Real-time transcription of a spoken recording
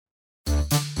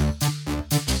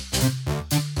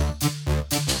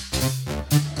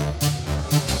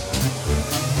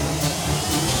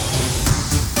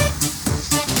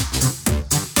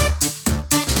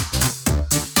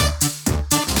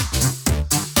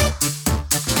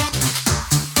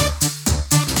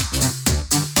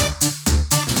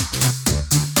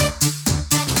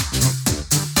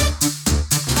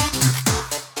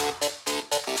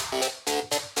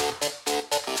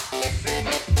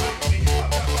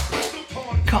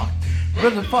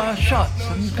Brother, fire shots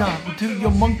and stop until your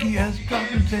monkey has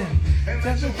dropped his in.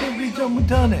 That's simply someone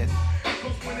done it.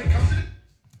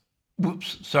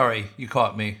 Whoops, sorry, you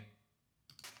caught me.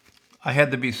 I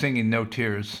had to be singing No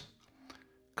Tears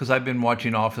because I've been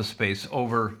watching Office Space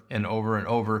over and over and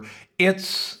over.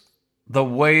 It's The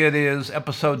Way It Is,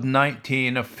 episode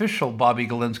 19, official Bobby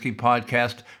Galinsky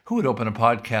podcast. Who would open a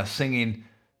podcast singing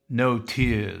No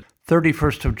Tears?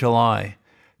 31st of July,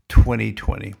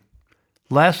 2020.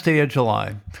 Last day of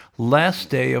July, last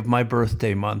day of my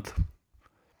birthday month.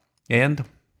 And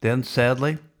then,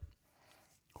 sadly,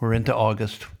 we're into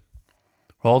August.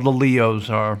 All the Leos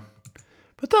are.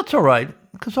 But that's all right,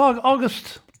 because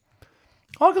August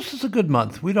is a good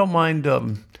month. We don't mind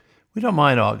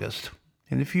August.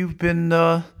 And if you've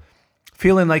been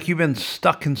feeling like you've been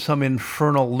stuck in some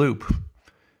infernal loop,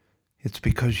 it's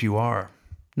because you are.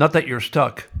 Not that you're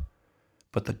stuck,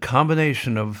 but the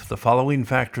combination of the following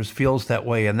factors feels that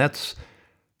way, and that's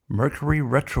Mercury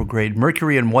retrograde.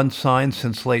 Mercury in one sign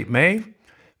since late May,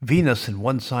 Venus in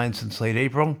one sign since late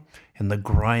April, and the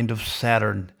grind of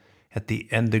Saturn at the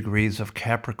end degrees of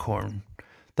Capricorn.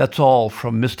 That's all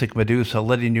from Mystic Medusa,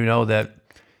 letting you know that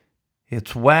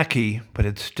it's wacky, but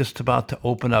it's just about to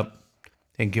open up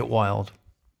and get wild.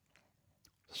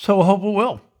 So I hope it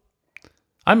will.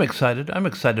 I'm excited. I'm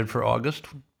excited for August.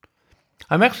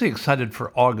 I'm actually excited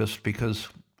for August because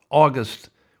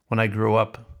August, when I grew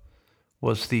up,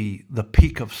 was the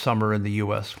peak of summer in the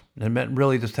U.S. It meant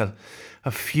really just a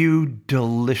few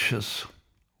delicious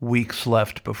weeks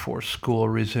left before school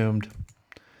resumed.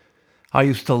 I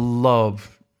used to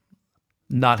love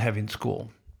not having school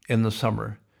in the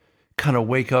summer. Kind of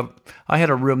wake up. I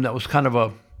had a room that was kind of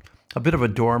a bit of a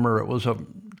dormer. It was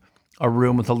a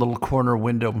room with a little corner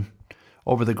window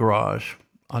over the garage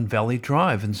on Valley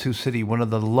Drive in Sioux City, one of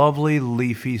the lovely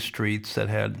leafy streets that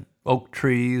had oak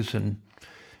trees and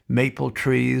maple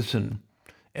trees and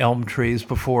elm trees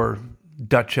before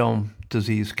Dutch elm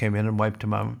disease came in and wiped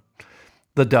them out.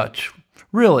 The Dutch.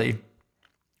 Really,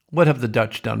 what have the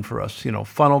Dutch done for us? You know,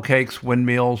 funnel cakes,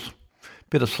 windmills,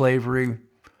 bit of slavery,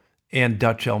 and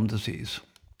Dutch elm disease.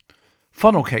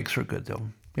 Funnel cakes are good,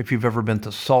 though, if you've ever been to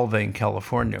Solvang,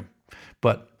 California.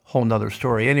 But whole nother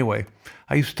story. Anyway,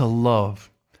 I used to love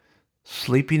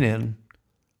sleeping in,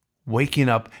 waking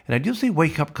up, and I'd usually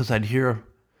wake up because I'd hear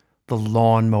the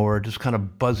lawnmower just kind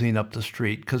of buzzing up the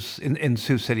street, because in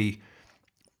Sioux City,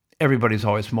 everybody's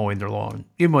always mowing their lawn.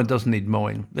 Even when it doesn't need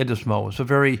mowing, they just mow. It's a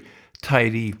very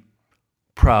tidy,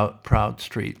 proud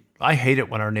street. I hate it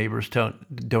when our neighbors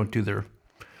don't do their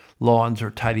lawns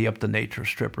or tidy up the nature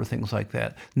strip or things like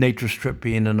that. Nature strip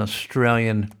being an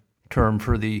Australian term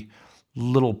for the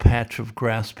little patch of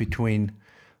grass between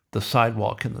the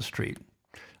sidewalk and the street.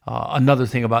 Another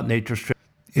thing about nature strip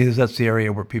is that's the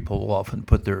area where people will often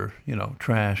put their,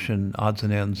 trash and odds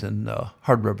and ends and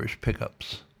hard rubbish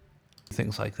pickups,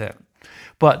 things like that.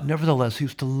 But nevertheless, I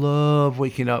used to love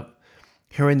waking up,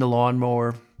 hearing the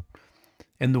lawnmower,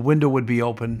 and the window would be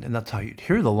open, and that's how you'd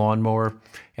hear the lawnmower,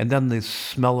 and then the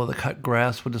smell of the cut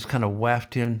grass would just kind of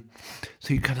waft in,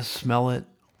 so you kind of smell it,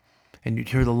 and you'd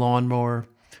hear the lawnmower,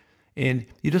 and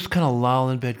you just kind of loll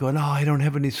in bed going, oh, I don't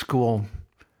have any school,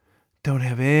 don't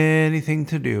have anything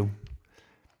to do.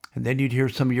 And then you'd hear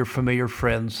some of your familiar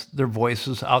friends, their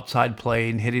voices outside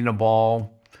playing, hitting a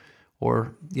ball,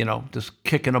 or, just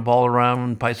kicking a ball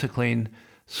around, bicycling,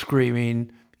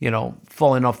 screaming,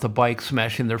 falling off the bike,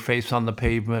 smashing their face on the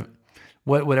pavement,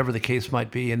 whatever the case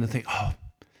might be. And to think, oh,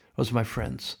 those are my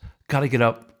friends. Got to get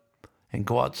up and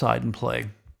go outside and play.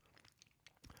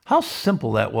 How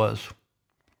simple that was.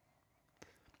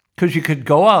 Because you could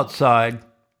go outside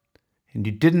and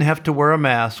you didn't have to wear a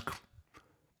mask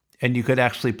and you could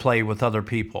actually play with other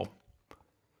people.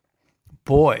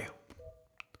 Boy,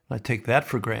 I take that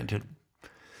for granted.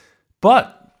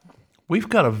 But we've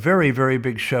got a very, very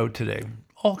big show today.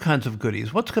 All kinds of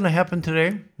goodies. What's going to happen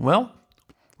today? Well,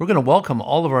 we're going to welcome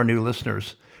all of our new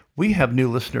listeners. We have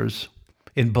new listeners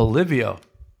in Bolivia,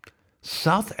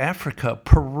 South Africa,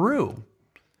 Peru,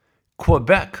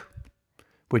 Quebec,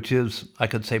 which is, I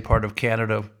could say, part of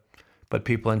Canada, but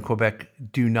people in Quebec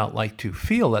do not like to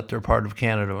feel that they're part of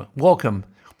Canada. Welcome,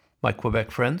 my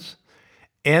Quebec friends.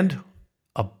 And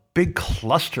a big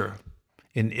cluster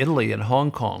in Italy and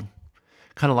Hong Kong,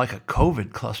 kind of like a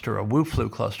COVID cluster, a Wu flu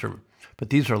cluster. But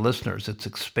these are listeners. It's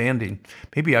expanding.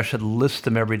 Maybe I should list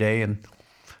them every day and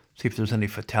see if there's any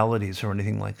fatalities or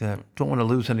anything like that. Don't want to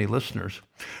lose any listeners.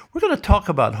 We're going to talk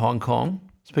about Hong Kong.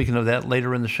 Speaking of that,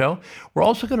 later in the show. We're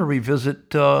also going to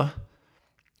revisit one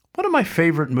of my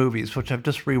favorite movies, which I've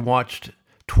just rewatched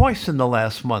twice in the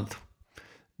last month.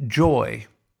 Joy.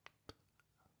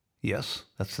 Yes,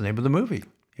 that's the name of the movie.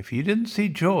 If you didn't see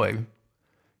Joy,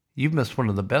 you've missed one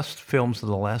of the best films of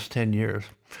the last 10 years.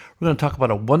 We're going to talk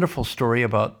about a wonderful story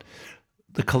about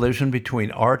the collision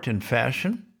between art and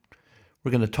fashion.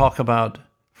 We're going to talk about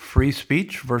free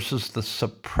speech versus the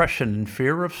suppression and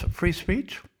fear of free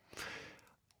speech.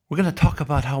 We're going to talk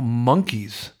about how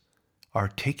monkeys are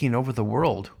taking over the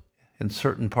world in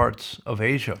certain parts of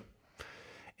Asia.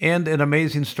 And an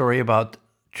amazing story about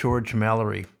George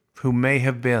Mallory, who may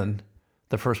have been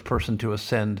the first person to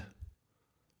ascend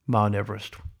Mount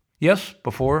Everest. Yes,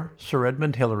 before Sir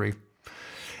Edmund Hillary.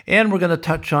 And we're going to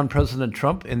touch on President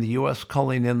Trump in the U.S.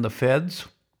 calling in the feds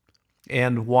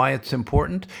and why it's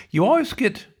important. You always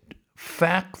get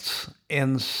facts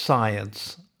and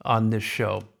science on this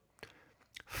show.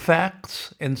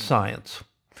 Facts and science.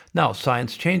 Now,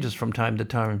 science changes from time to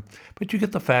time, but you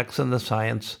get the facts and the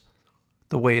science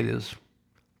the way it is.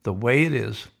 The way it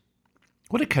is.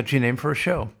 What a catchy name for a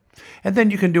show. And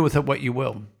then you can do with it what you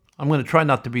will. I'm going to try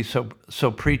not to be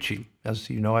so preachy. As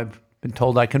you know, I've been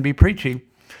told I can be preachy,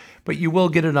 but you will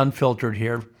get it unfiltered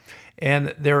here.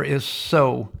 And there is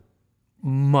so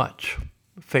much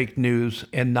fake news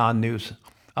and non-news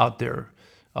out there.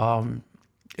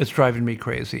 It's driving me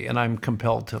crazy, and I'm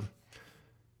compelled to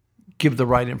give the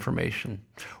right information.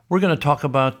 We're going to talk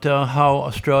about how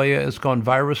Australia has gone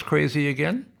virus crazy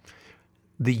again.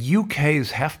 The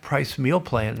UK's half-price meal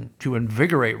plan to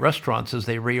invigorate restaurants as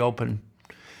they reopen.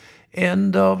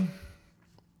 And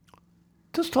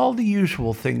just all the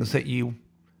usual things that you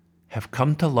have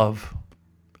come to love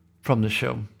from the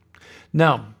show.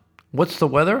 Now, what's the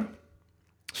weather?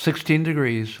 16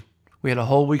 degrees. We had a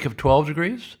whole week of 12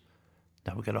 degrees.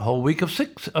 Now we got a whole week of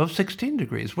 16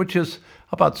 degrees, which is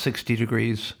about 60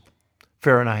 degrees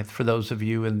Fahrenheit for those of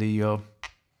you in the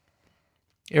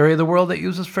area of the world that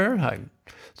uses Fahrenheit.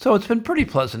 So it's been pretty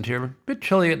pleasant here. A bit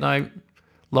chilly at night,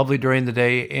 lovely during the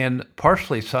day, and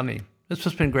partially sunny. It's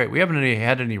just been great. We haven't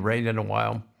had any rain in a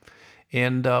while.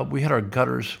 And we had our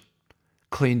gutters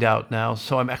cleaned out now,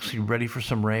 so I'm actually ready for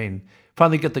some rain.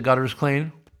 Finally get the gutters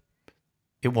clean,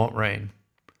 it won't rain.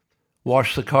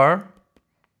 Wash the car,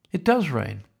 it does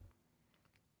rain.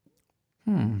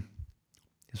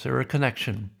 Is there a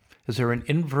connection? Is there an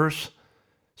inverse,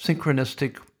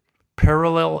 synchronistic,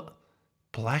 parallel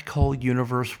black hole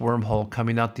universe wormhole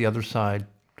coming out the other side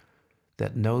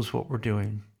that knows what we're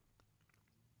doing?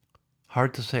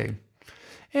 Hard to say.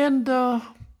 And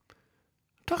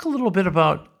talk a little bit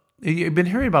about, you've been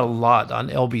hearing about a lot on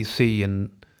LBC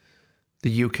in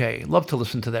the UK. Love to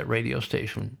listen to that radio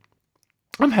station.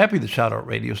 I'm happy to shout out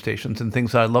radio stations and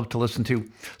things that I love to listen to.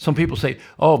 Some people say,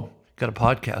 oh, got a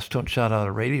podcast, don't shout out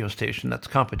a radio station. That's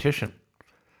competition.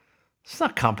 It's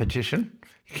not competition.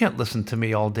 You can't listen to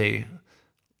me all day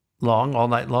long, all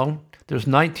night long. There's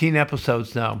 19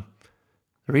 episodes now.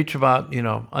 They're each about,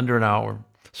 under an hour.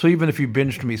 So even if you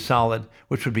binged me solid,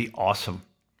 which would be awesome,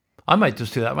 I might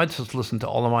just do that. I might just listen to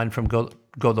all of mine from Go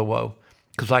the Woe,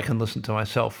 because I can listen to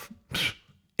myself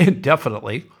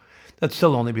indefinitely. That'd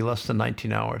still only be less than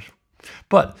 19 hours.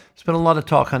 But there's been a lot of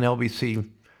talk on LBC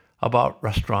about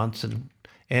restaurants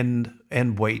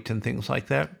and weight and things like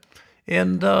that.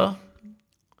 And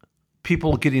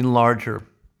people getting larger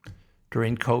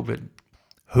during COVID.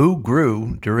 Who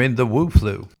grew during the Wu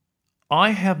flu?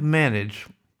 I have managed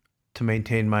to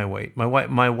maintain my weight.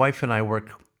 My wife and I work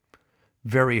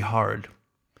very hard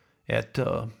at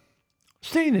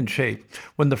staying in shape.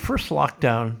 When the first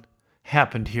lockdown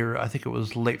happened here, I think it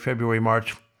was late February,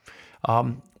 March,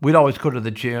 we'd always go to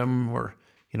the gym or,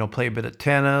 play a bit of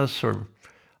tennis, or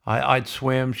I'd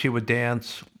swim, she would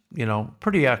dance,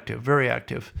 pretty active, very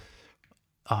active.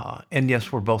 And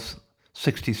yes, we're both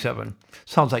 67.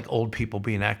 Sounds like old people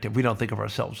being active. We don't think of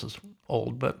ourselves as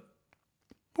old, but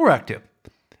we're active.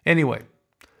 Anyway,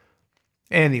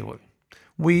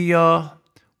 we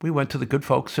went to the good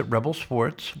folks at Rebel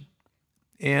Sports,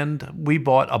 and we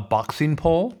bought a boxing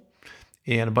pole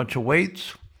and a bunch of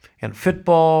weights and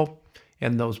football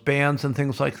and those bands and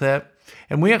things like that.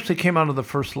 And we actually came out of the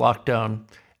first lockdown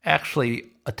actually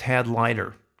a tad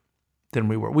lighter than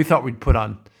we were. We thought we'd put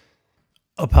on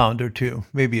a pound or two,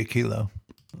 maybe a kilo.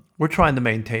 We're trying to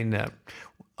maintain that.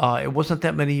 It wasn't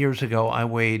that many years ago I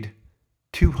weighed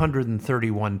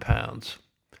 231 pounds.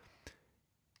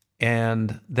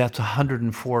 And that's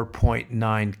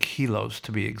 104.9 kilos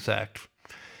to be exact.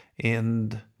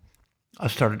 And I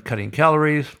started cutting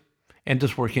calories and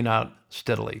just working out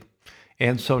steadily.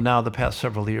 And so now the past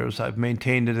several years, I've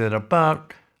maintained it at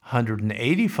about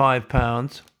 185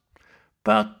 pounds,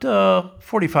 about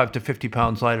 45 to 50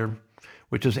 pounds lighter,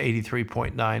 which is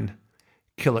 83.9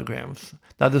 kilograms.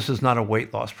 Now, this is not a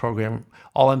weight loss program.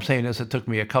 All I'm saying is it took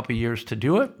me a couple years to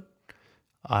do it.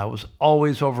 I was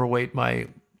always overweight my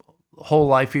whole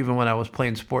life, even when I was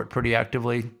playing sport pretty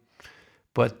actively.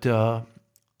 But it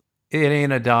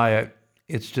ain't a diet.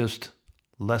 It's just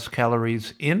less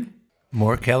calories in,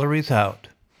 more calories out.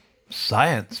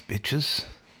 Science, bitches.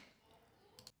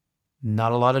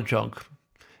 Not a lot of junk.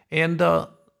 And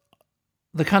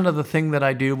the kind of the thing that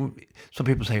I do, some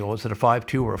people say, oh, is it a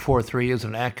 5-2 or a 4-3? Is it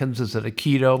an Atkins? Is it a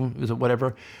keto? Is it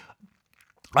whatever?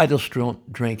 I just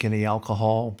don't drink any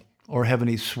alcohol or have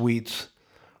any sweets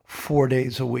 4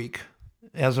 days a week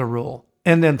as a rule.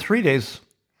 And then 3 days,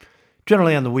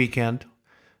 generally on the weekend,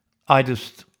 I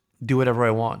just do whatever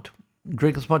I want.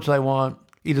 Drink as much as I want,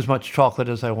 eat as much chocolate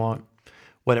as I want,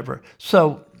 whatever.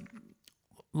 So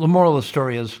the moral of the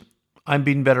story is I'm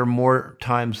being better more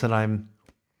times than I'm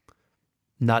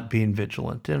not being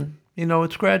vigilant. And,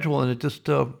 it's gradual, and it just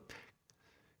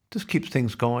keeps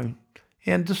things going.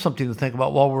 And just something to think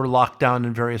about while we're locked down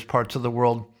in various parts of the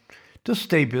world. Just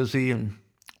stay busy and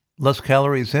less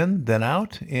calories in than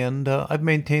out. And I've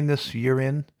maintained this year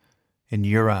in and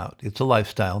year out. It's a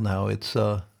lifestyle now. It's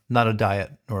not a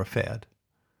diet nor a fad.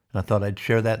 And I thought I'd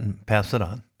share that and pass it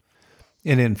on.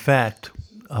 And in fact,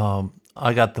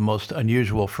 I got the most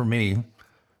unusual for me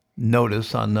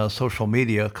notice on social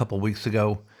media a couple weeks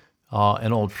ago.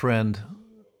 An old friend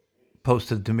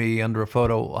posted to me under a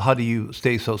photo, how do you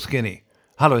stay so skinny?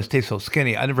 How do I stay so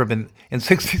skinny? I've never been, in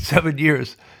 67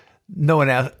 years, no one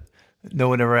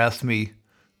ever asked me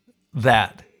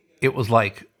that. It was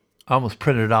like, I almost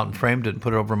printed it out and framed it and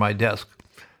put it over my desk.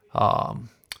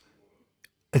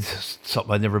 It's just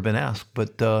something I'd never been asked,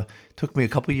 but it took me a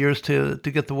couple years to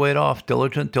get the weight off.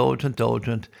 Diligent.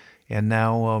 And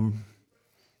now,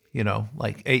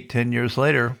 like 8-10 years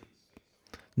later,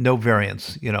 no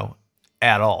variance,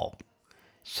 at all.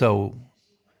 So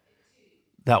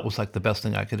that was like the best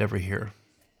thing I could ever hear.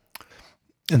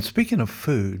 And speaking of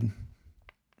food,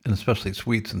 and especially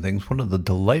sweets and things, one of the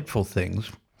delightful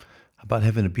things about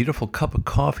having a beautiful cup of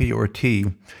coffee or tea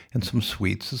and some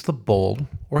sweets is the bowl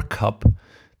or cup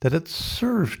that it's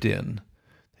served in.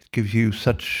 It gives you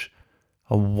such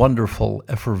a wonderful,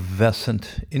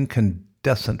 effervescent,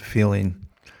 incandescent feeling,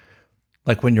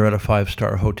 like when you're at a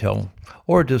 5-star hotel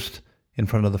or just in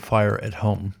front of the fire at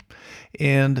home.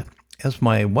 And as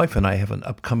my wife and I have an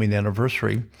upcoming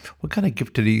anniversary, we kind of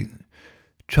gifted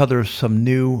each other some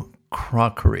new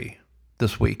crockery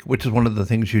this week, which is one of the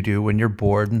things you do when you're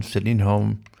bored and sitting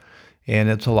home and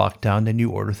it's a lockdown and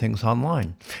you order things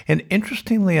online. And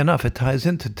interestingly enough, it ties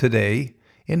into today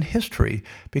in history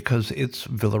because it's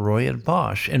Villeroy and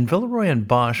Boch. And Villeroy and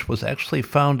Boch was actually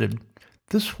founded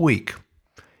this week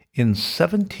in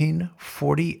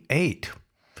 1748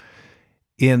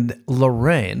 in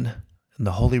Lorraine, in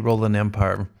the Holy Roman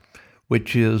Empire,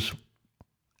 which is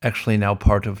actually now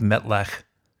part of Mettlach,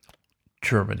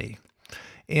 Germany.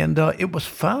 And it was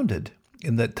founded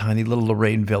in that tiny little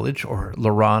Lorraine village, or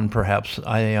Lorraine perhaps.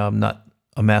 I am not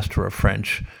a master of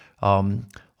French,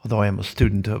 although I am a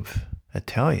student of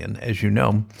Italian, as you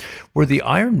know, where the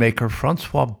iron maker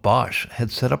Francois Bosch had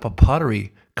set up a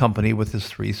pottery company with his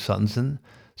 3 sons in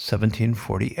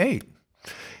 1748.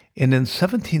 And in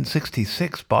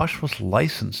 1766, Bosch was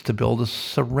licensed to build a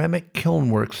ceramic kiln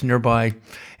works nearby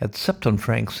at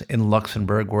Septonfrancs in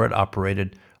Luxembourg, where it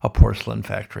operated a porcelain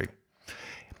factory.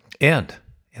 And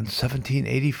in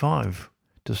 1785,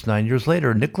 just 9 years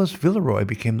later, Nicholas Villeroy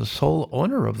became the sole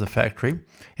owner of the factory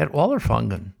at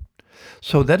Wallerfangen.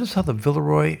 So that is how the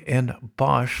Villeroy and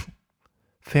Boch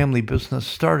family business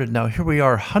started. Now, here we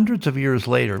are hundreds of years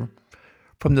later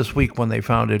from this week when they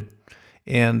founded,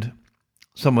 and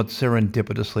somewhat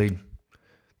serendipitously,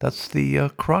 that's the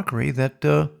crockery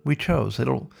that we chose.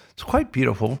 It's quite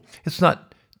beautiful. It's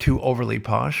not too overly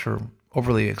posh or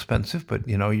overly expensive, but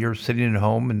you're sitting at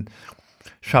home and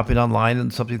shopping online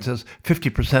and something says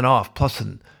 50% off plus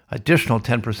an additional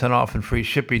 10% off and free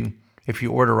shipping if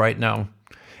you order right now.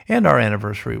 And our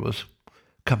anniversary was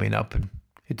coming up, and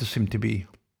it just seemed to be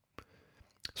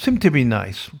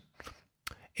nice.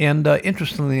 And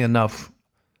interestingly enough,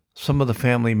 some of the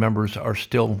family members are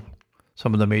still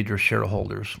some of the major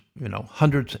shareholders,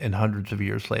 hundreds and hundreds of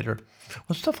years later.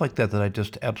 Well, stuff like that I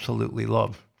just absolutely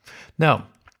love. Now,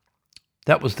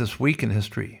 that was this week in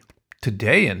history.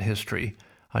 Today in history,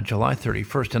 on July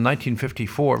 31st, in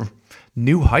 1954,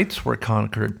 new heights were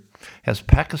conquered as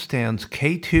Pakistan's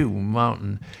K2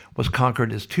 mountain was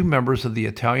conquered as 2 members of the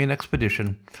Italian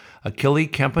expedition, Achille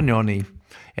Campagnoni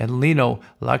and Lino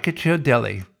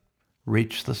Laciciadelli,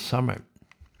 reached the summit.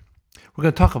 We're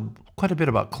going to talk quite a bit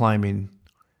about climbing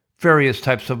various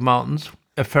types of mountains,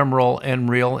 ephemeral and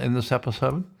real, in this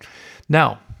episode.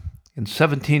 Now, in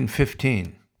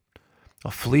 1715,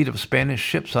 A fleet of Spanish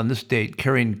ships on this date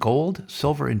carrying gold,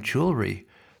 silver, and jewelry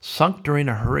sunk during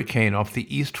a hurricane off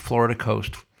the East Florida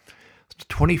coast.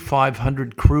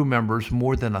 2,500 crew members,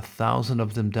 more than 1,000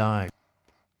 of them died.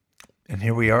 And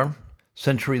here we are,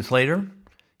 centuries later,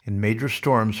 and major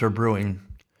storms are brewing.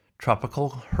 Tropical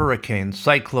hurricanes,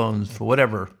 cyclones,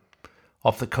 whatever,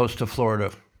 off the coast of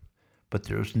Florida. But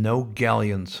there's no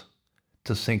galleons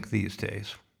to sink these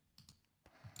days.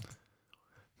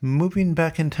 Moving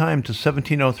back in time to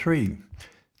 1703,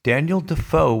 Daniel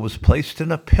Defoe was placed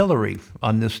in a pillory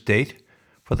on this date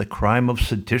for the crime of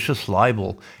seditious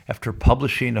libel after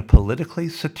publishing a politically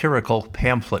satirical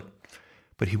pamphlet,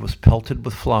 but he was pelted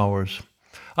with flowers.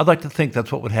 I'd like to think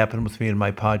that's what would happen with me in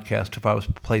my podcast if I was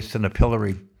placed in a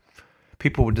pillory.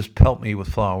 People would just pelt me with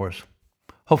flowers.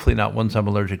 Hopefully not ones I'm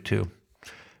allergic to.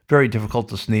 Very difficult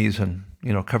to sneeze and,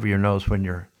 cover your nose when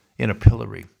you're in a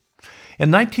pillory.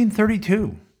 In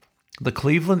 1932, the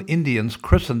Cleveland Indians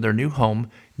christened their new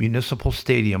home Municipal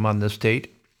Stadium on this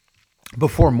date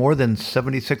before more than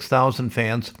 76,000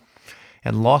 fans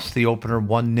and lost the opener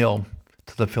 1-0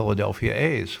 to the Philadelphia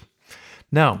A's.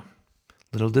 Now,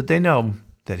 little did they know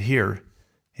that here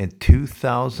in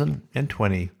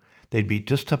 2020, they'd be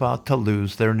just about to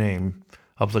lose their name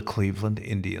of the Cleveland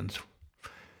Indians.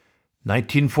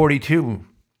 1942,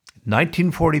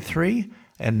 1943,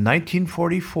 and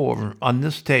 1944 on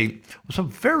this date was a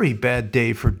very bad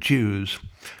day for Jews,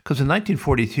 because in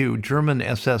 1942, German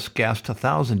SS gassed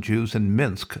 1,000 Jews in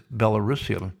Minsk,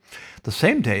 Belarusia. The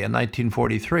same day in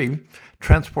 1943,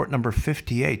 transport number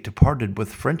 58 departed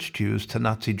with French Jews to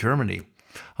Nazi Germany.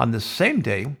 On this same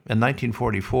day in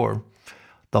 1944,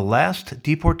 the last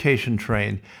deportation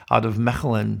train out of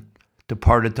Mechelen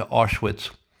departed to Auschwitz,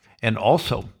 and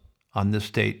also on this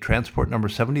date, transport number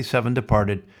 77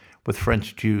 departed with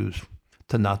French Jews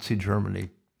to Nazi Germany.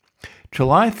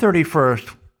 July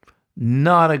 31st,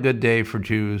 not a good day for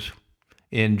Jews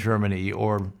in Germany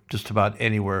or just about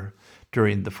anywhere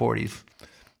during the 40s.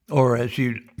 Or as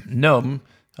you know,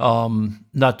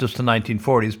 not just the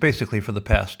 1940s, basically for the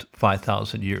past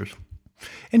 5,000 years.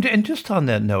 And just on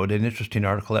that note, an interesting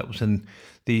article that was in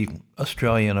the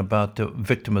Australian about the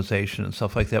victimization and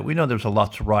stuff like that. We know there's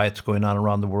lots of riots going on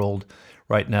around the world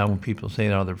right now when people say,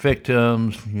 they're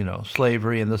victims,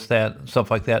 slavery and this, that,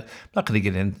 stuff like that. I'm not going to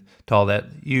get into all that.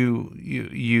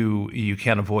 You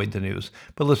can't avoid the news.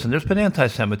 But listen, there's been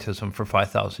anti-Semitism for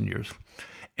 5,000 years.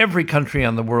 Every country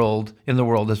in the world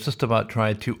has just about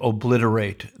tried to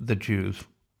obliterate the Jews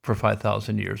for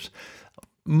 5,000 years.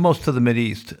 Most of the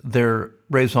Mideast, their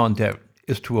raison d'etre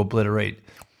is to obliterate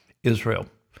Israel.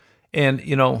 And,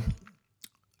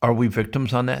 are we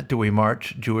victims on that? Do we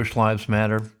march? Jewish Lives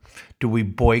Matter? Do we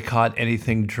boycott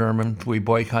anything German? Do we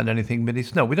boycott anything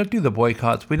Mideast? No, we don't do the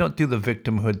boycotts. We don't do the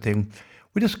victimhood thing.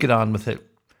 We just get on with it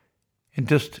and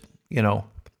just,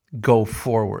 go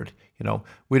forward.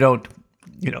 We don't,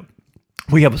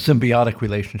 we have a symbiotic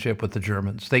relationship with the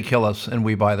Germans. They kill us and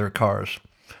we buy their cars.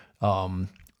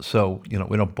 So,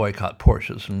 we don't boycott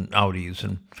Porsches and Audis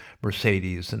and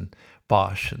Mercedes and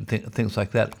Bosch and things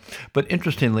like that. But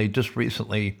interestingly, just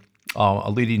recently,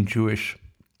 a leading Jewish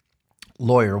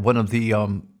lawyer, one of the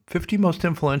 50 most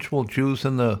influential Jews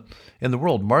in the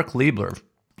world, Mark Liebler,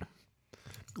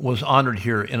 was honored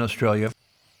here in Australia.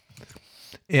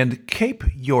 And Cape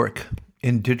York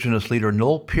Indigenous leader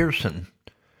Noel Pearson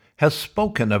has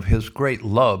spoken of his great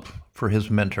love for his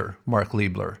mentor, Mark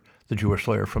Liebler, the Jewish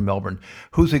lawyer from Melbourne,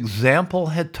 whose example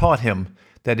had taught him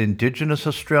that Indigenous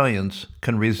Australians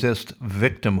can resist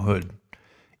victimhood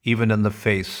even in the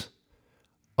face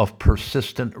of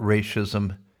persistent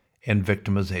racism and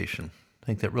victimization. I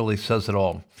think that really says it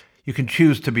all. You can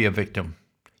choose to be a victim.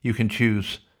 You can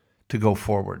choose to go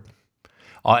forward.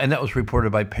 And that was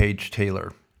reported by Paige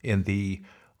Taylor in the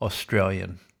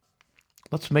Australian.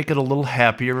 Let's make it a little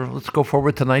happier. Let's go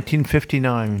forward to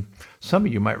 1959. Some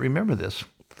of you might remember this.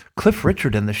 Cliff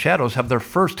Richard and the Shadows have their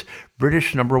first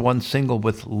British #1 single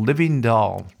with Living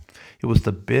Doll. It was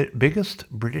the biggest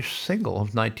British single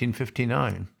of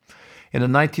 1959. And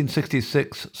in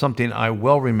 1966, something I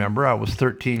well remember, I was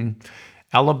 13,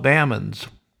 Alabamans,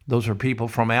 those are people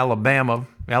from Alabama,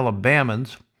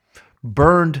 Alabamans,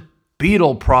 burned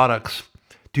Beatle products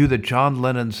due to John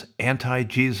Lennon's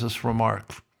anti-Jesus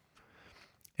remarks.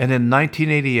 And in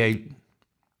 1988,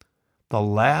 the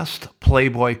last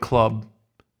Playboy club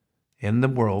in the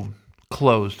world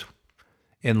closed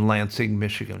in Lansing,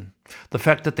 Michigan. The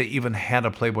fact that they even had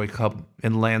a Playboy club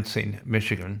in Lansing,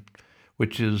 Michigan,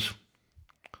 which is,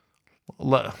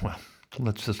 well,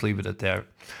 let's just leave it at that,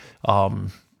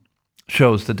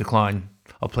 shows the decline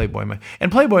of Playboy.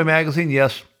 And Playboy magazine,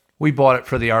 yes, we bought it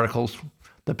for the articles.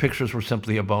 The pictures were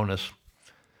simply a bonus.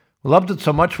 Loved it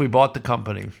so much we bought the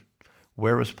company.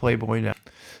 Where is Playboy now?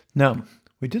 Now,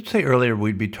 we did say earlier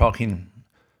we'd be talking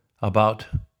about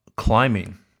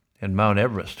climbing and Mount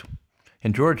Everest.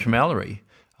 And George Mallory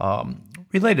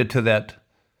related to that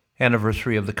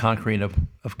anniversary of the conquering of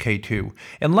K2.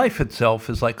 And life itself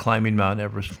is like climbing Mount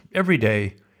Everest. Every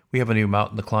day we have a new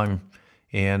mountain to climb.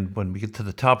 And when we get to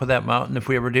the top of that mountain, if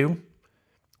we ever do,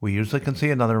 we usually can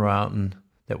see another mountain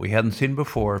that we hadn't seen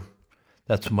before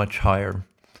that's much higher.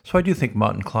 So I do think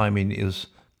mountain climbing is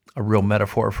a real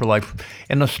metaphor for life.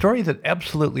 And a story that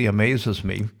absolutely amazes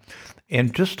me,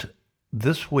 and just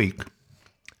this week,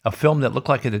 a film that looked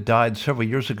like it had died several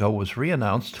years ago was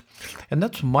reannounced, and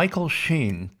that's Michael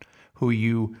Sheen, who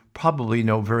you probably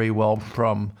know very well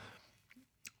from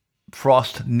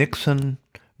Frost Nixon,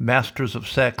 Masters of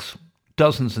Sex,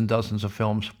 dozens and dozens of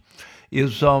films,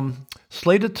 is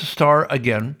slated to star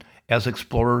again as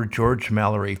explorer George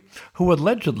Mallory, who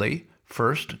allegedly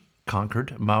first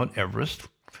conquered Mount Everest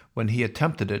when he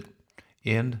attempted it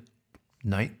in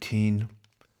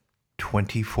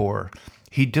 1924.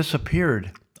 He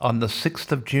disappeared on the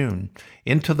 6th of June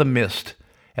into the mist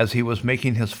as he was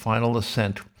making his final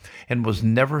ascent and was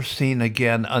never seen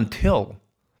again until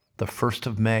the 1st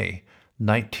of May,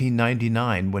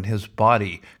 1999, when his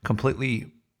body,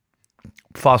 completely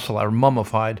fossilized or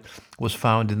mummified, was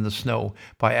found in the snow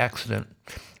by accident.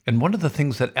 And one of the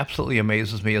things that absolutely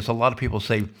amazes me is a lot of people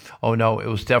say, oh no, it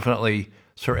was definitely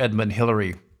Sir Edmund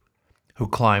Hillary who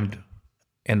climbed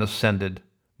and ascended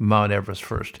Mount Everest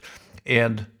first.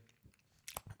 And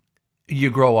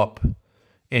you grow up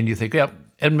and you think, yep,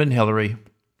 Edmund Hillary,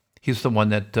 he's the one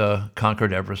that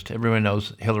conquered Everest. Everyone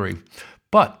knows Hillary.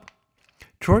 But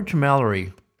George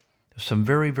Mallory, there's some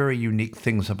very, very unique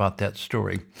things about that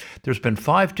story. There's been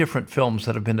 5 different films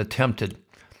that have been attempted,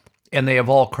 and they have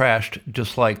all crashed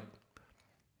just like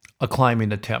a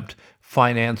climbing attempt.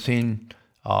 Financing,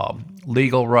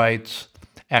 legal rights,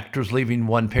 actors leaving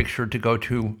one picture to go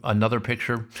to another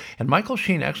picture. And Michael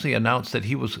Sheen actually announced that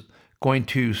he was going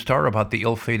to star about the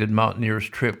ill-fated mountaineer's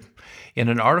trip in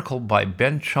an article by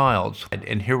Ben Childs.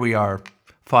 And here we are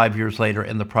 5 years later,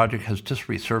 and the project has just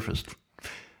resurfaced.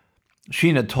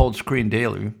 Sheen had told Screen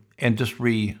Daily and just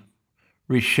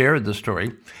reshared the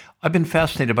story. I've been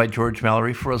fascinated by George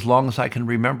Mallory for as long as I can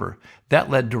remember.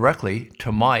 That led directly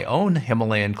to my own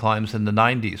Himalayan climbs in the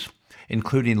 90s,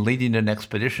 including leading an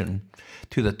expedition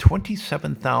to the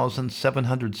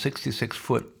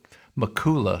 27,766-foot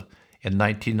Makula in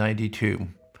 1992.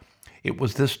 It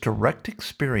was this direct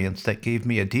experience that gave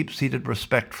me a deep-seated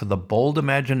respect for the bold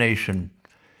imagination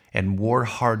and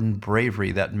war-hardened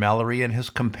bravery that Mallory and his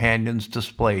companions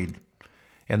displayed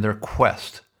in their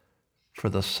quest for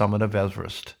the summit of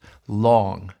Everest,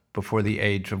 long before the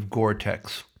age of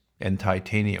Gore-Tex and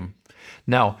titanium.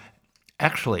 Now,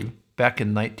 actually, back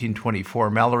in 1924,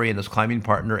 Mallory and his climbing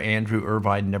partner, Andrew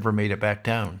Irvine, never made it back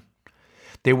down.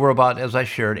 They were about, as I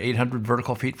shared, 800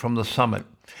 vertical feet from the summit.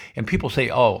 And people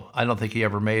say, oh, I don't think he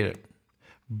ever made it.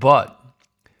 But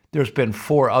there's been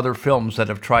 4 other films that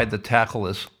have tried to tackle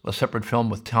this. A separate film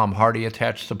with Tom Hardy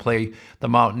attached to play the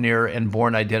mountaineer, and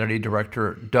Bourne Identity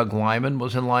director Doug Liman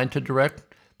was in line to direct.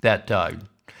 That died.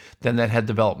 Then that had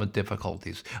development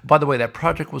difficulties. By the way, that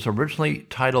project was originally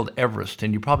titled Everest,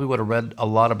 and you probably would have read a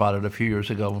lot about it a few years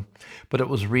ago, but it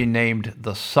was renamed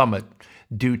The Summit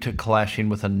due to clashing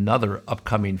with another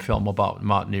upcoming film about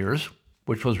mountaineers,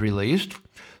 which was released,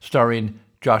 starring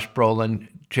Josh Brolin,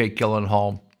 Jake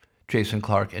Gyllenhaal, Jason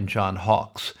Clarke, and John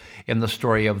Hawkes, in the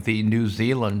story of the New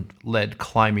Zealand-led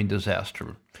climbing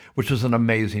disaster, which was an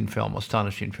amazing film,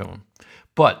 astonishing film.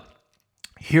 But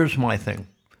here's my thing.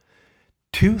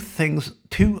 2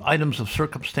 items of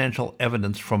circumstantial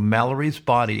evidence from Mallory's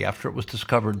body after it was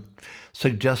discovered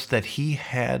suggest that he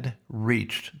had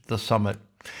reached the summit.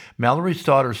 Mallory's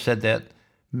daughter said that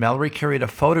Mallory carried a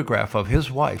photograph of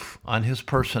his wife on his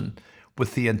person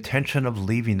with the intention of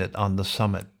leaving it on the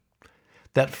summit.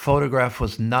 That photograph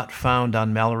was not found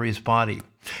on Mallory's body,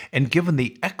 and given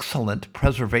the excellent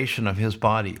preservation of his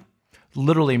body,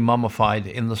 literally mummified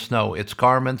in the snow, its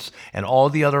garments and all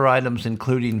the other items,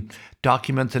 including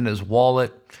documents in his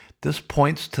wallet, this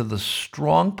points to the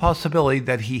strong possibility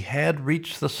that he had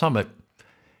reached the summit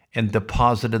and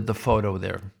deposited the photo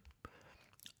there.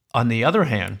 On the other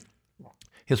hand,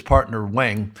 his partner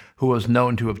Wang, who was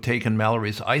known to have taken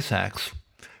Mallory's ice axe,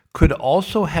 could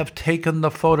also have taken the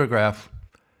photograph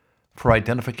for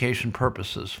identification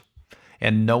purposes,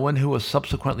 and no one who has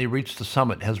subsequently reached the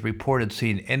summit has reported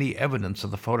seeing any evidence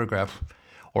of the photograph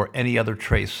or any other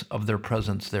trace of their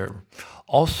presence there.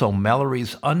 Also,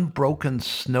 Mallory's unbroken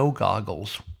snow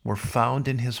goggles were found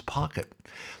in his pocket,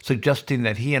 suggesting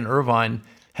that he and Irvine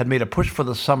had made a push for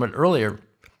the summit earlier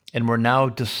and were now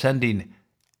descending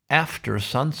after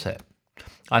sunset.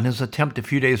 On his attempt a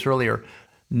few days earlier,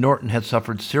 Norton had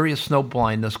suffered serious snow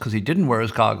blindness because he didn't wear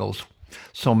his goggles,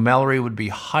 so Mallory would be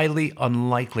highly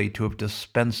unlikely to have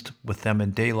dispensed with them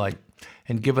in daylight,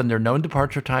 and given their known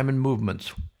departure time and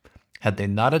movements, had they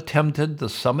not attempted the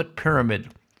summit pyramid,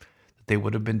 that they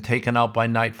would have been taken out by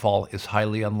nightfall is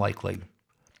highly unlikely.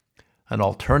 An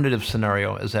alternative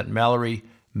scenario is that Mallory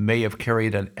may have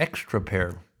carried an extra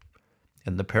pair,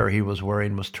 and the pair he was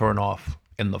wearing was torn off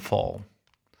in the fall.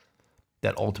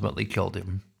 That ultimately killed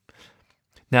him.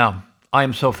 Now, I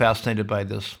am so fascinated by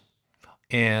this,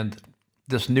 and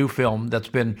this new film that's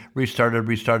been restarted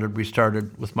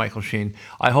with Michael Sheen.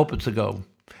 I hope it's a go.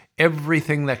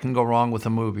 Everything that can go wrong with a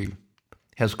movie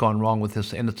has gone wrong with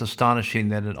this, and it's astonishing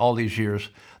that in all these years,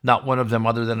 not one of them,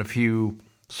 other than a few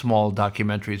small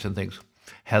documentaries and things,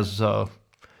 has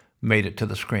made it to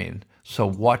the screen. So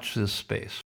watch this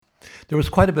space. There was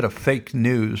quite a bit of fake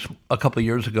news a couple of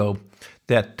years ago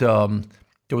that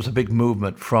there was a big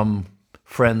movement from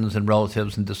friends and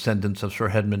relatives and descendants of Sir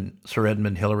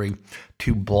Edmund Hillary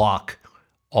to block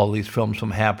all these films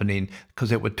from happening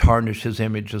because it would tarnish his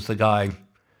image as the guy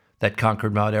that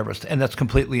conquered Mount Everest. And that's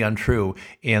completely untrue.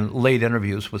 In late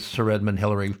interviews with Sir Edmund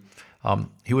Hillary,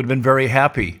 he would have been very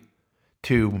happy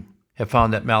to have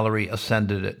found that Mallory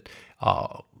ascended it.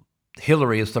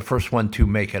 Hillary is the first one to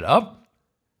make it up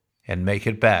and make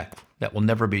it back. That will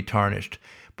never be tarnished.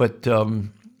 But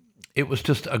it was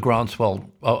just a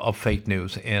groundswell of fake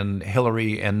news, and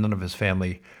Hillary and none of his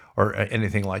family or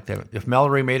anything like that. If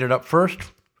Mallory made it up first,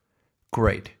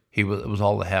 great. It was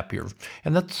all the happier.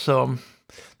 And that's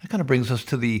that kind of brings us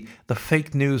to the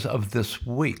fake news of this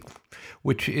week,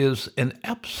 which is an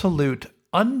absolute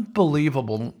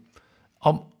unbelievable,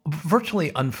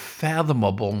 virtually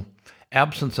unfathomable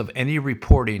absence of any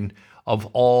reporting of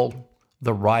all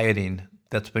the rioting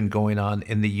that's been going on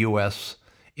in the U.S.,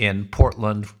 in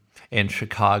Portland and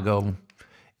Chicago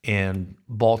and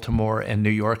Baltimore and New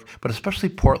York, but especially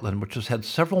Portland, which has had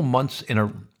several months in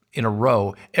a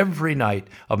row, every night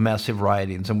of massive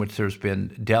riotings in which there's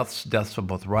been deaths of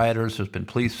both rioters, there's been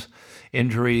police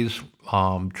injuries,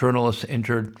 journalists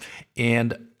injured,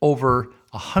 and over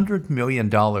 $100 million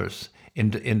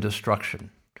in destruction.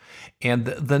 And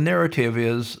the narrative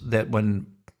is that when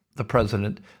the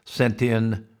president sent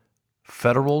in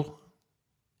federal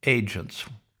agents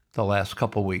the last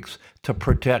couple of weeks to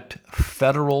protect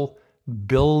federal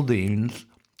buildings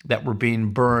that were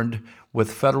being burned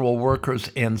with federal workers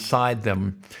inside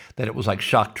them, that it was like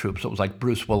shock troops. It was like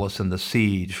Bruce Willis in The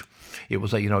Siege. It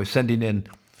was like, sending in,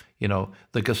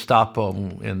 the Gestapo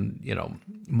and,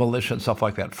 militia and stuff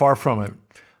like that. Far from it.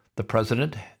 The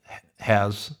president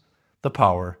has the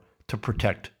power to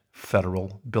protect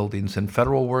federal buildings and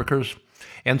federal workers,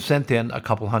 and sent in a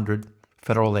couple hundred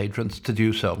federal agents to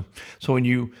do so. So when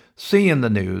you see in the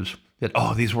news that,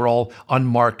 these were all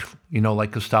unmarked,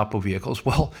 like Gestapo vehicles.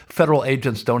 Well, federal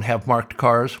agents don't have marked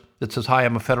cars that says, "Hi,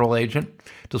 I'm a federal agent,"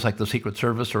 just like the Secret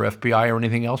Service or FBI or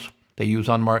anything else. They use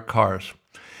unmarked cars.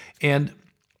 And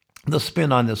the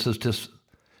spin on this has just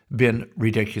been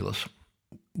ridiculous.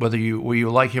 Whether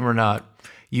you like him or not,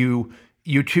 you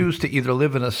choose to either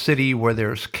live in a city where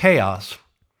there's chaos,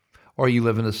 or you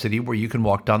live in a city where you can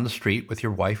walk down the street with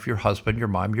your wife, your husband, your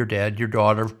mom, your dad, your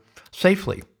daughter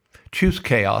safely. Choose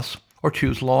chaos or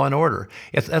choose law and order.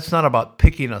 That's not about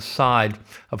picking a side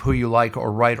of who you like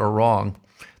or right or wrong.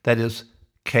 That is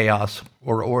chaos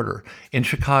or order. In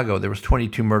Chicago, there was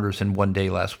 22 murders in one day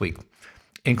last week,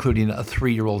 including a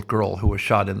 3-year-old girl who was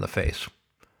shot in the face.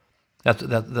 That's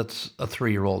a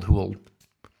 3-year-old who will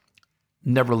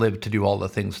never live to do all the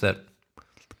things that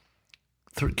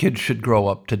kids should grow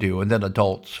up to do, and then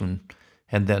adults, and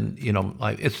then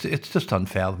it's just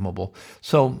unfathomable.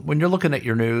 So when you're looking at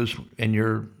your news and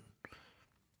you're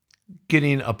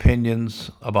getting opinions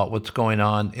about what's going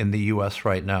on in the U.S.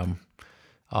 right now,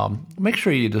 make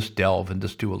sure you just delve and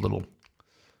just do a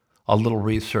little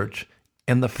research.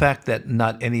 And the fact that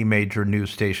not any major news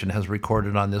station has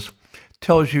recorded on this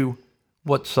tells you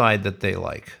what side that they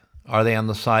like. Are they on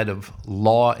the side of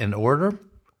law and order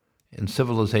and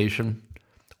civilization,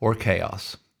 or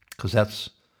chaos? Because that's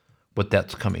what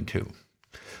that's coming to.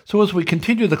 So as we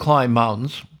continue to climb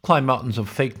mountains of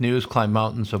fake news, climb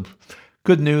mountains of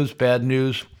good news, bad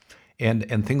news,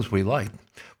 and things we like,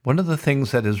 one of the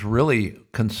things that is really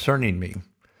concerning me,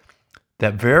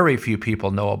 that very few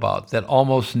people know about, that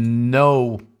almost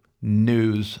no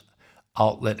news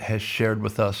outlet has shared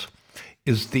with us,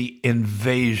 is the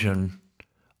invasion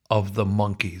of the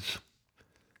monkeys.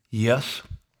 Yes,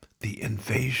 the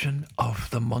invasion of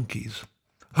the monkeys.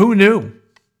 Who knew?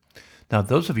 Now,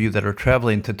 those of you that are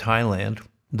traveling to Thailand,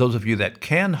 those of you that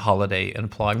can holiday in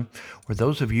Plum, or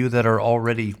those of you that are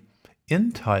already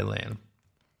in Thailand,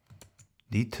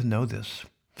 need to know this.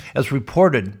 As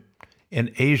reported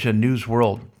in Asia News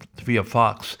World via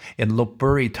Fox, in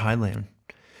Lopburi, Thailand,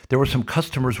 there were some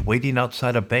customers waiting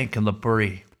outside a bank in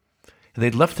Lopburi.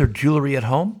 They'd left their jewelry at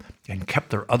home and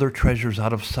kept their other treasures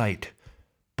out of sight.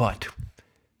 But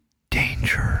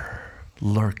danger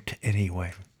lurked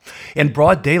anyway. In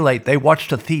broad daylight, they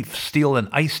watched a thief steal an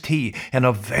iced tea and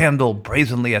a vandal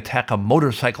brazenly attack a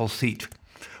motorcycle seat.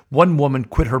 One woman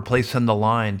quit her place in the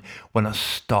line when a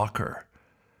stalker,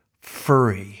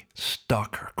 furry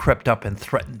stalker, crept up and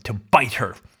threatened to bite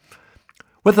her.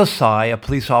 With a sigh, a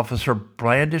police officer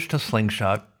brandished a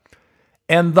slingshot,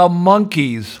 and the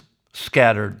monkeys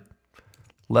scattered.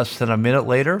 Less than a minute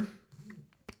later,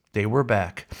 they were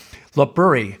back.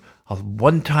 Lopburi, a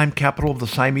one-time capital of the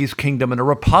Siamese kingdom and a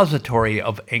repository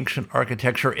of ancient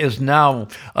architecture, is now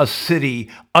a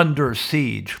city under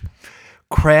siege.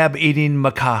 Crab-eating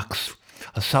macaques,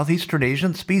 a southeastern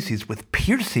Asian species with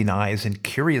piercing eyes and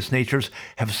curious natures,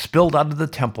 have spilled out of the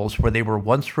temples where they were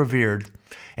once revered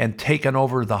and taken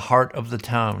over the heart of the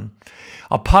town.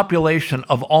 A population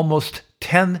of almost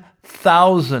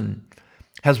 10,000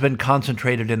 has been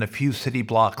concentrated in a few city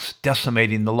blocks,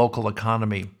 decimating the local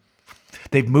economy.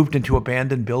 They've moved into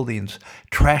abandoned buildings,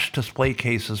 trashed display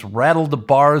cases, rattled the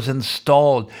bars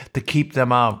installed to keep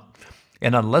them out.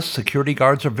 And unless security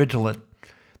guards are vigilant,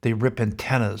 they rip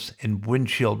antennas and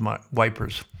windshield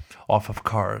wipers off of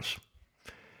cars.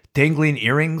 Dangling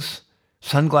earrings,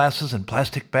 sunglasses, and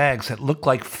plastic bags that look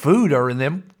like food are in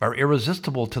them are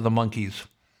irresistible to the monkeys.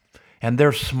 And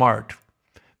they're smart.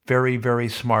 Very, very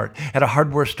smart. At a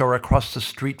hardware store across the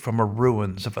street from the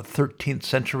ruins of a 13th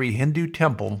century Hindu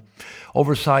temple,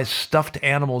 oversized stuffed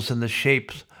animals in the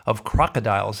shapes of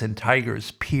crocodiles and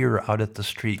tigers peer out at the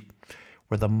street,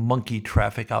 where the monkey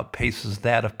traffic outpaces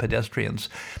that of pedestrians.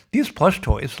 These plush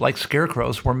toys, like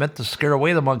scarecrows, were meant to scare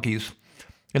away the monkeys,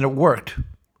 and it worked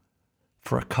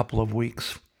for a couple of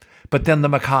weeks. But then the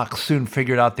macaques soon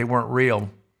figured out they weren't real,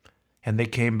 and they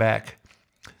came back.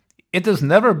 "It has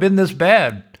never been this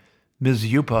bad," Ms.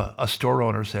 Yupa, a store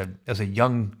owner, said, as a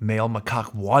young male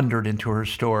macaque wandered into her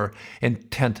store,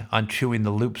 intent on chewing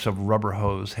the loops of rubber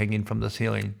hose hanging from the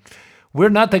ceiling. "We're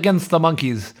not against the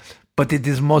monkeys, but it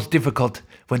is most difficult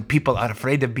when people are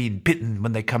afraid of being bitten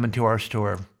when they come into our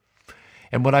store."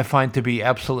 And what I find to be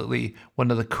absolutely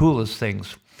one of the coolest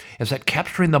things is that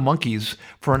capturing the monkeys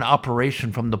for an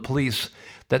operation from the police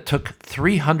that took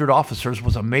 300 officers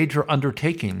was a major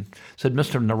undertaking, said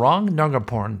Mr. Narong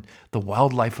Nungaporn, the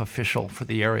wildlife official for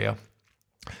the area.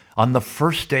 On the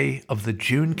first day of the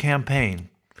June campaign,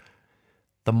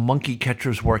 the monkey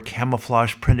catchers wore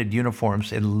camouflage printed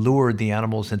uniforms and lured the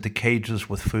animals into cages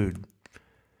with food.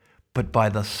 But by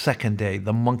the second day,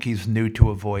 the monkeys knew to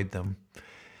avoid them.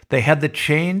 They had to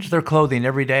change their clothing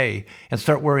every day and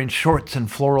start wearing shorts and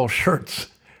floral shirts,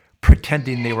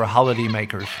 pretending they were holiday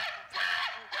makers.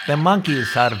 "The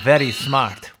monkeys are very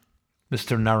smart,"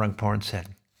 Mr. Narangporn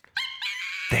said.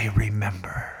 "They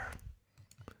remember."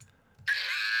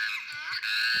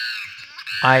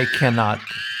 I cannot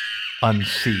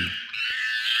unsee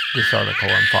this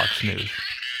article on Fox News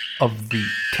of the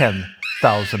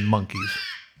 10,000 monkeys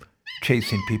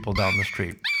chasing people down the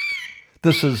street.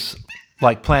 This is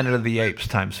like Planet of the Apes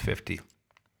times 50.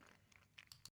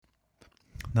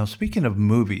 Now, speaking of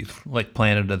movies like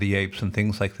Planet of the Apes and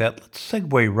things like that, let's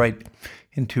segue right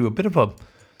into a bit of a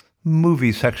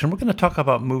movie section. We're going to talk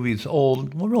about movies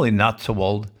old, well, really not so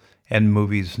old, and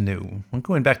movies new. We're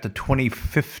going back to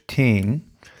 2015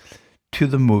 to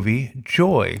the movie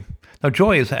Joy. Now,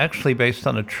 Joy is actually based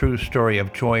on a true story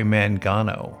of Joy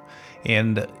Mangano,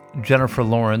 and Jennifer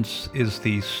Lawrence is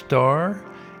the star,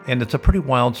 and it's a pretty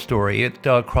wild story. It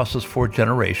crosses 4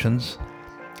 generations.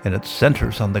 And it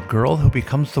centers on the girl who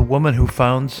becomes the woman who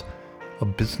founds a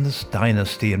business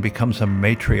dynasty and becomes a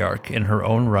matriarch in her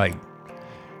own right.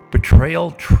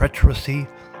 Betrayal, treachery,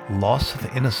 loss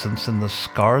of innocence, and the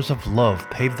scars of love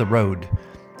pave the road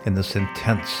in this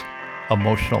intense,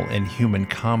 emotional, and human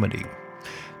comedy.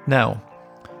 Now,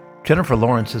 Jennifer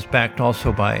Lawrence is backed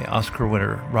also by Oscar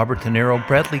winner Robert De Niro,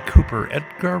 Bradley Cooper,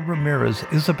 Edgar Ramirez,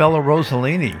 Isabella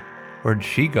Rossellini. Where'd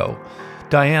she go?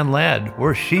 Diane Ladd,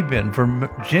 where's she been?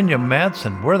 Virginia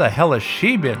Madsen, where the hell has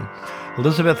she been?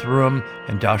 Elizabeth Room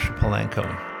and Dasha Polanco.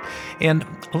 And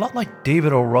a lot like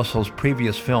David O. Russell's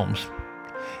previous films,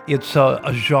 it's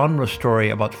a genre story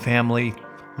about family,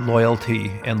 loyalty,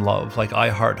 and love, like I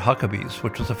Heart Huckabees,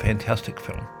 which was a fantastic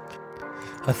film.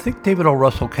 I think David O.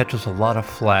 Russell catches a lot of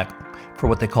flack for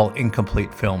what they call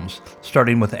incomplete films,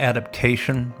 starting with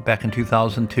Adaptation back in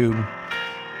 2002,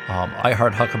 I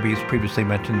Heart Huckabees, previously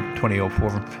mentioned,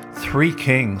 2004, Three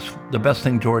Kings, the best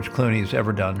thing George Clooney's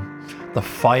ever done, The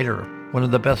Fighter, one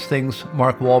of the best things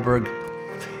Mark Wahlberg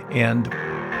and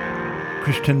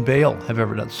Christian Bale have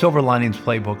ever done, Silver Linings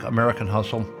Playbook, American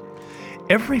Hustle.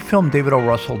 Every film David O.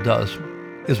 Russell does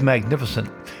is magnificent,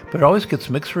 but it always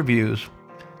gets mixed reviews.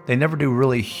 They never do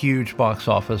really huge box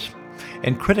office,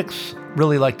 and critics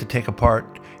really like to take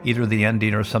apart either the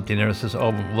ending or something there and says,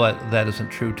 oh, well, that isn't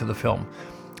true to the film.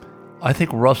 I think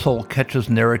Russell catches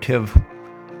narrative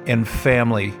and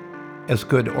family as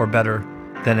good or better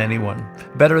than anyone.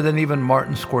 Better than even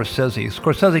Martin Scorsese.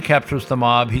 Scorsese captures the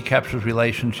mob, he captures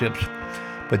relationships,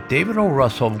 but David O.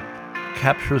 Russell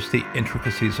captures the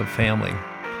intricacies of family.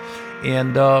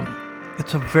 And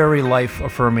it's a very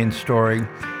life-affirming story.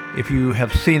 If you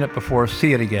have seen it before,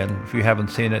 see it again. If you haven't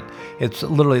seen it, it's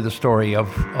literally the story of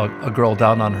a girl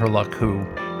down on her luck who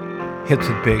hits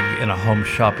it big in a home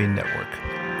shopping network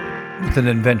with an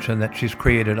invention that she's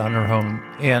created on her own,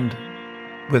 and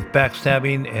with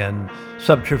backstabbing and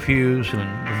subterfuge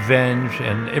and revenge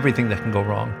and everything that can go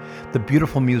wrong. The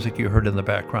beautiful music you heard in the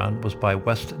background was by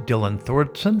West Dylan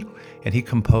Thornton, and he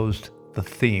composed the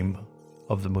theme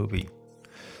of the movie.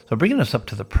 So bringing us up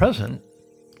to the present,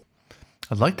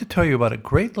 I'd like to tell you about a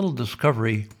great little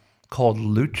discovery called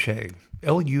Luce,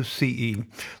 L-U-C-E.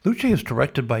 Luce is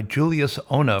directed by Julius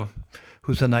Ona,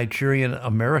 who's a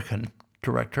Nigerian-American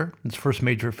director, his first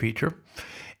major feature,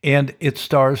 and it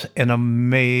stars an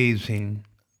amazing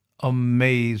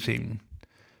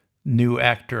new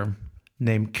actor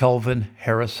named Kelvin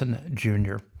Harrison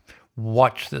Jr.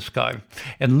 Watch this guy.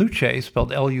 And Luce,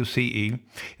 spelled L-U-C-E,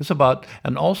 is about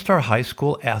an all-star high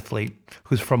school athlete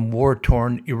who's from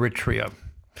war-torn Eritrea.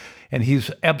 And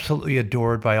he's absolutely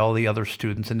adored by all the other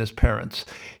students and his parents.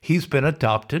 He's been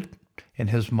adopted, and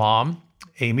his mom,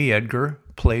 Amy Edgar,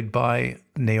 played by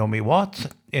Naomi Watts,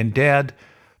 and dad,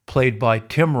 played by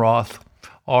Tim Roth,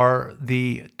 are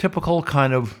the typical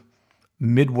kind of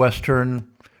Midwestern,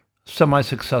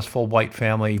 semi-successful white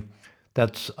family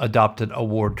that's adopted a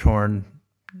war-torn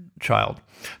child.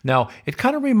 Now, it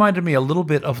kind of reminded me a little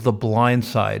bit of The Blind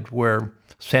Side, where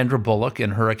Sandra Bullock,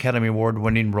 in her Academy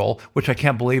Award-winning role, which I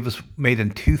can't believe was made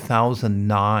in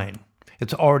 2009.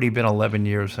 It's already been 11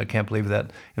 years. I can't believe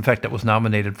that. In fact, it was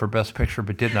nominated for Best Picture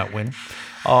but did not win.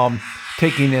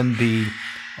 Taking in the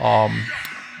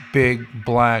big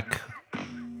black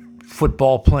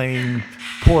football-playing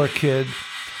poor kid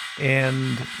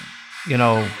and,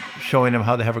 showing him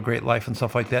how to have a great life and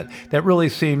stuff like that. That really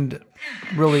seemed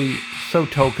really so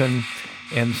token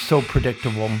and so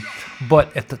predictable,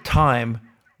 but at the time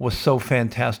was so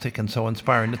fantastic and so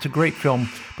inspiring. It's a great film,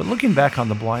 but looking back on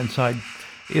The Blind Side,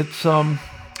 it's a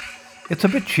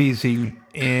bit cheesy,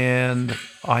 and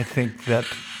I think that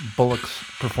Bullock's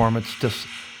performance just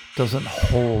doesn't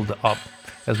hold up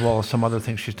as well as some other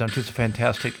things she's done. She's a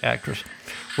fantastic actress.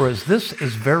 Whereas this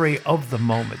is very of the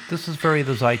moment. This is very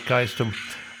the zeitgeist of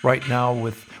right now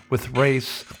with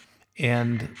race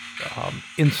and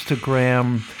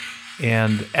Instagram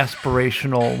and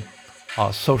aspirational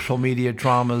social media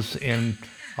dramas and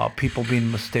people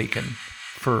being mistaken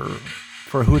for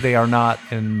who they are not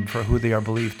and for who they are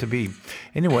believed to be.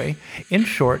 Anyway, in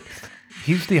short,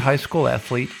 he's the high school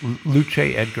athlete, Luce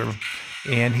Edgar,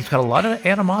 and he's got a lot of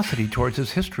animosity towards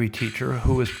his history teacher,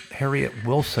 who is Harriet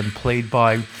Wilson, played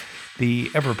by the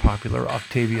ever-popular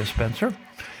Octavia Spencer.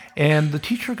 And the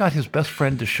teacher got his best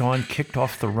friend Deshaun kicked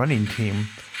off the running team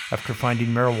after finding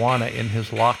marijuana in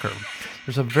his locker.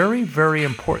 There's a very, very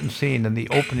important scene in the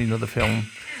opening of the film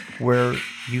where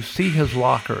you see his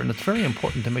locker, and it's very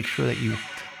important to make sure that you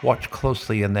watch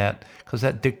closely in that, because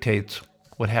that dictates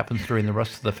what happens during the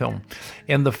rest of the film.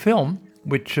 And the film,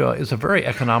 which is a very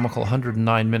economical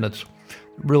 109 minutes,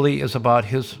 really is about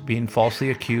his being falsely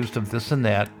accused of this and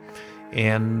that,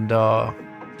 and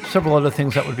several other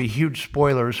things that would be huge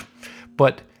spoilers.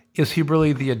 But is he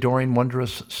really the adoring,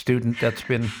 wondrous student that's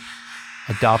been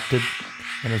adopted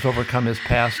and has overcome his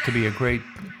past to be a great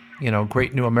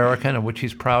new American, of which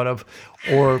he's proud of?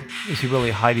 Or is he really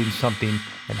hiding something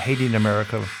and hating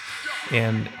America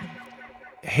and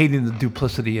hating the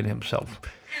duplicity in himself?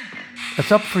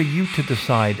 It's up for you to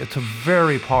decide. It's a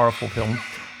very powerful film.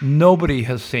 Nobody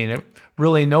has seen it.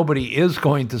 Really, nobody is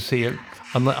going to see it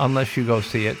unless you go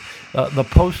see it. The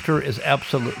poster is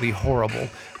absolutely horrible.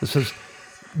 This is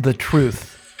 "The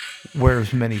Truth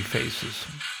Wears Many Faces."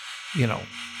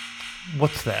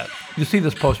 What's that? You see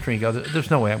this poster and you go,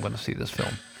 there's no way I'm going to see this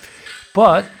film.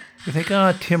 But you think,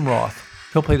 Tim Roth.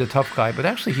 He'll play the tough guy, but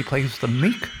actually he plays the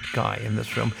meek guy in this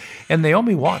film. And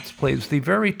Naomi Watts plays the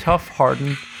very tough,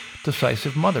 hardened,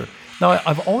 decisive mother. Now,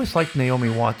 I've always liked Naomi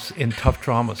Watts in tough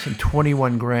dramas. In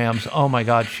 21 Grams, oh my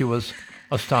God, she was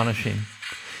astonishing.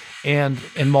 And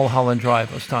in Mulholland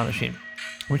Drive, astonishing.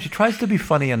 When she tries to be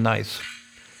funny and nice,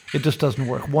 it just doesn't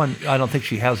work. One, I don't think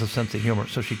she has a sense of humor,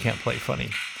 so she can't play funny.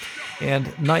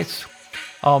 And nice,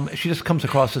 she just comes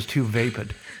across as too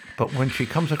vapid. But when she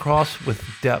comes across with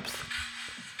depth,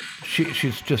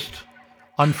 she's just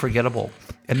unforgettable.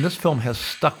 And this film has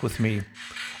stuck with me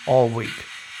all week.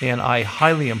 And I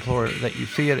highly implore that you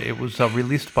see it. It was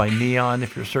released by Neon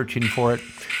if you're searching for it.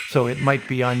 So it might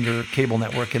be on your cable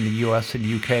network in the US and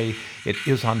UK. It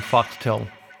is on Foxtel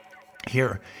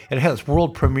here. It had its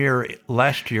world premiere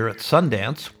last year at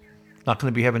Sundance. Not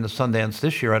going to be having the Sundance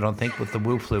this year, I don't think, with the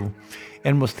Wu flu.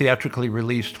 And was theatrically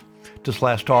released just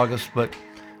last August. But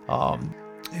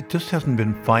it just hasn't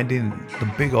been finding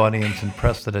the big audience and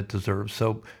press that it deserves.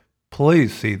 So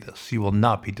please see this. You will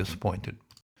not be disappointed.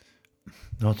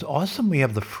 Now, it's awesome we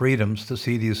have the freedoms to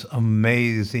see these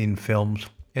amazing films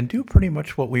and do pretty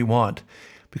much what we want,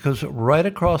 because right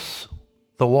across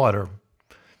the water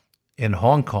in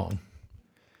Hong Kong,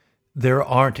 there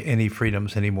aren't any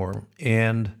freedoms anymore.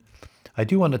 And I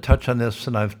do want to touch on this,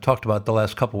 and I've talked about it the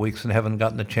last couple of weeks and haven't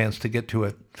gotten a chance to get to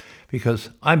it,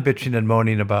 because I'm bitching and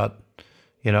moaning about,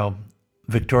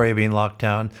 Victoria being locked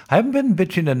down. I haven't been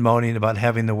bitching and moaning about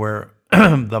having to wear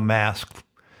the mask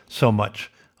so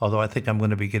much. Although I think I'm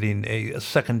going to be getting a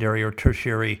secondary or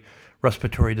tertiary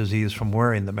respiratory disease from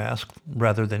wearing the mask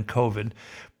rather than COVID.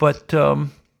 But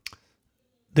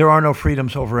there are no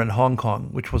freedoms over in Hong Kong,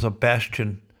 which was a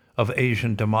bastion of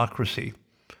Asian democracy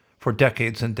for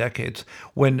decades and decades.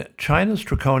 When China's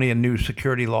draconian new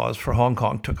security laws for Hong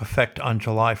Kong took effect on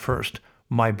July 1st,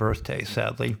 my birthday,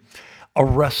 sadly,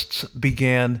 arrests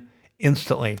began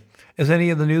instantly. Is any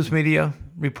of the news media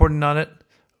reporting on it?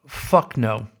 Fuck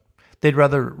no. They'd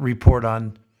rather report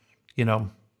on,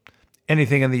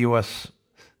 anything in the U.S.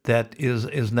 that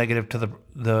is negative to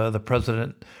the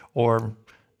president or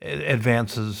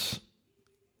advances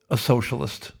a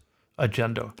socialist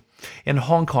agenda. In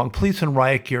Hong Kong, police in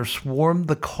riot gear swarmed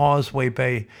the Causeway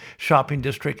Bay shopping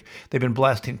district. They've been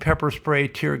blasting pepper spray,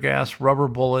 tear gas, rubber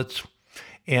bullets,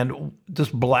 and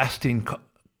just blasting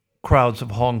crowds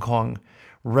of Hong Kong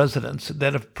residents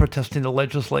that are protesting the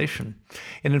legislation.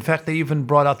 And in fact, they even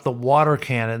brought out the water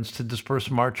cannons to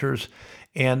disperse marchers,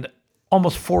 and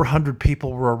almost 400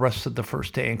 people were arrested the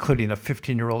first day, including a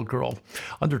 15-year-old girl.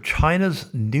 Under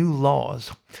China's new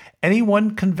laws,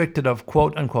 anyone convicted of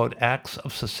quote-unquote acts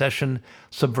of secession,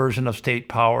 subversion of state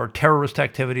power, terrorist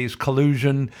activities,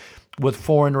 collusion with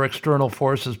foreign or external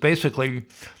forces, basically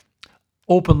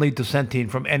openly dissenting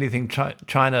from anything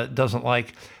China doesn't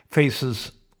like,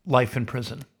 faces life in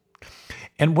prison.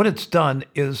 And what it's done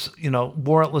is,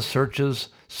 warrantless searches,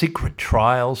 secret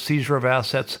trials, seizure of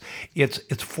assets.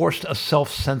 It's forced a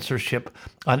self-censorship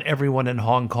on everyone in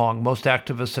Hong Kong. Most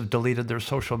activists have deleted their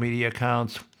social media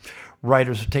accounts.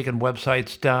 Writers have taken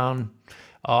websites down.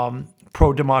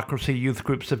 Pro-democracy youth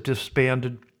groups have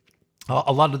disbanded.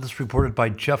 A lot of this reported by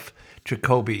Jeff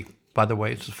Jacoby, by the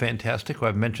way. It's fantastic, who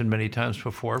I've mentioned many times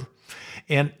before.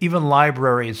 And even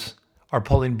libraries are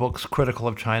pulling books critical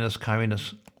of China's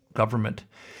communist government.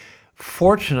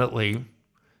 Fortunately,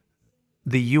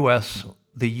 the US,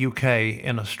 the UK,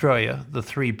 and Australia, the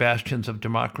three bastions of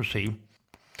democracy,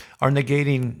 are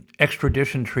negating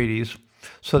extradition treaties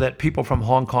so that people from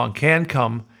Hong Kong can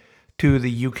come to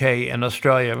the UK and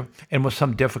Australia, and with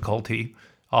some difficulty,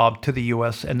 to the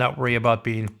US and not worry about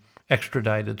being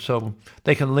extradited. So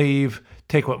they can leave,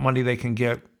 take what money they can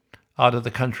get out of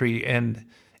the country, and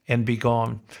be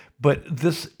gone. But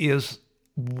this is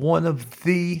one of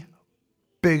the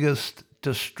biggest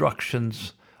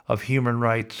destructions of human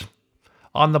rights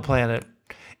on the planet,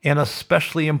 and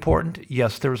especially important.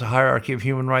 Yes, there's a hierarchy of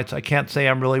human rights. I can't say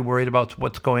I'm really worried about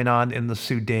what's going on in the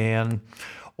Sudan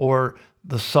or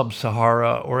the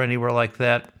Sub-Sahara or anywhere like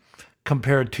that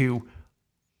compared to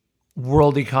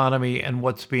world economy and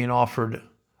what's being offered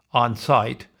on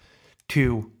site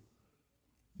to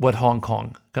what Hong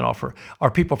Kong can offer. Are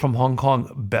people from Hong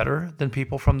Kong better than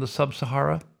people from the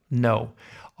Sub-Sahara? No.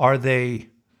 Are they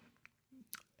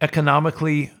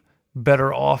economically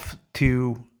better off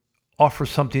to offer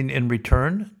something in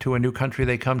return to a new country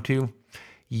they come to?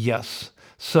 Yes.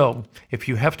 So if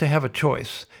you have to have a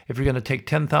choice, if you're going to take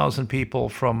 10,000 people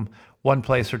from one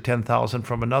place or 10,000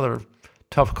 from another,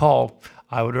 tough call.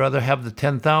 I would rather have the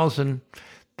 10,000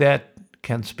 that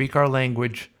can speak our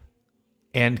language,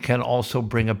 and can also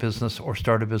bring a business or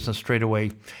start a business straight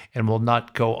away and will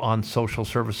not go on social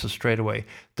services straight away.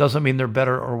 Doesn't mean they're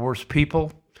better or worse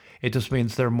people. It just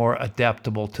means they're more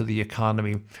adaptable to the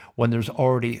economy when there's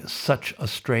already such a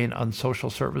strain on social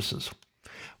services.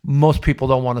 Most people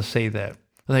don't want to say that.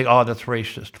 They think, oh, that's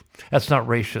racist. That's not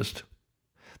racist.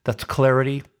 That's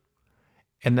clarity,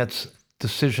 and that's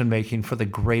decision-making for the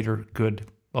greater good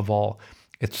of all.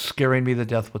 It's scaring me to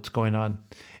death what's going on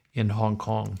in Hong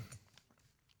Kong.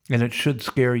 And it should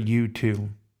scare you too.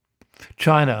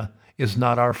 China is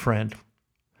not our friend.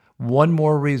 One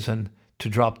more reason to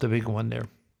drop the big one there.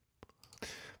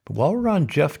 But while we're on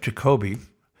Jeff Jacoby,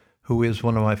 who is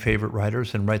one of my favorite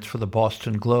writers and writes for the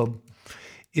Boston Globe,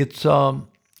 it's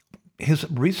his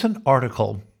recent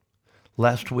article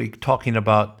last week talking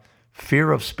about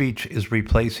fear of speech is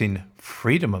replacing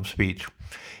freedom of speech,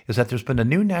 is that there's been a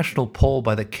new national poll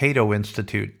by the Cato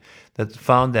Institute that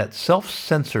found that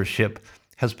self-censorship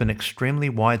has been extremely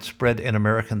widespread in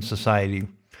American society,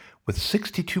 with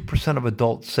 62% of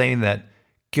adults saying that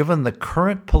given the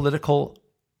current political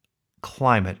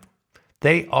climate,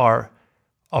 they are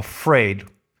afraid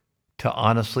to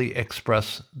honestly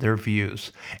express their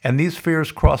views. And these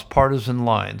fears cross partisan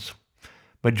lines.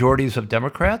 Majorities of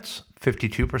Democrats,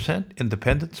 52%,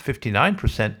 Independents,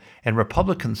 59%, and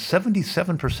Republicans,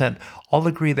 77%, all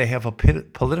agree they have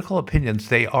political opinions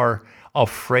they are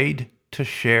afraid to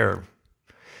share.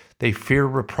 They fear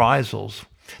reprisals.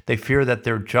 They fear that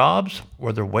their jobs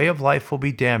or their way of life will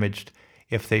be damaged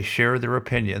if they share their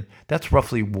opinion. That's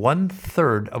roughly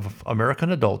 1/3 of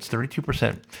American adults,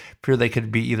 32%, fear they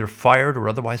could be either fired or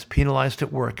otherwise penalized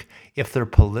at work if their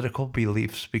political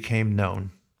beliefs became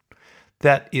known.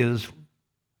 That is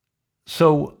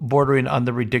so bordering on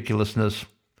the ridiculousness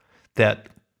that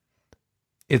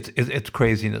it's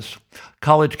craziness.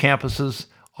 College campuses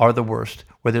are the worst,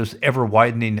 where there's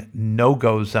ever-widening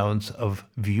no-go zones of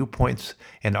viewpoints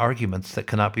and arguments that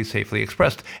cannot be safely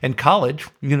expressed. And college,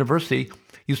 university,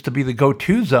 used to be the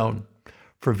go-to zone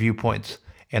for viewpoints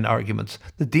and arguments.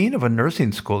 The dean of a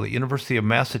nursing school at University of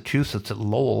Massachusetts at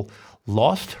Lowell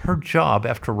lost her job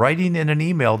after writing in an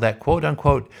email that,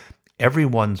 quote-unquote,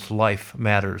 everyone's life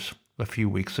matters a few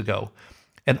weeks ago.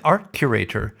 An art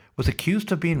curator was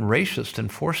accused of being racist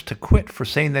and forced to quit for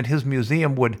saying that his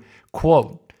museum would,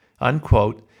 quote,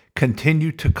 unquote,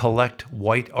 continue to collect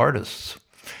white artists.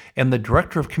 And the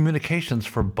director of communications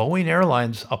for Boeing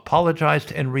Airlines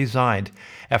apologized and resigned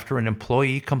after an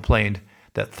employee complained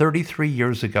that 33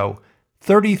 years ago,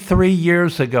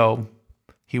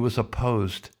 he was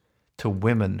opposed to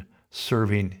women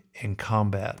serving in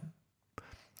combat.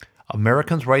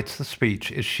 Americans' rights to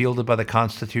speech is shielded by the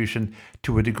Constitution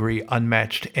to a degree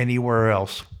unmatched anywhere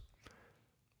else.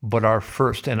 But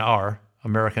our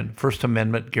American First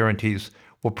Amendment guarantees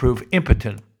will prove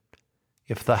impotent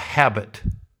if the habit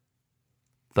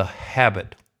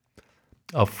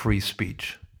of free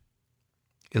speech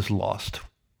is lost.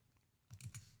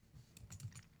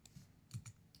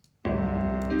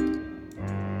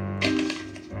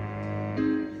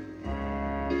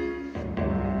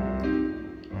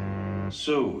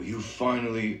 So, you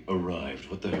finally arrived.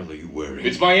 What the hell are you wearing?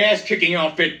 It's my ass-kicking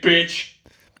outfit, bitch!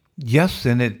 Yes,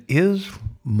 and it is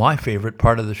my favorite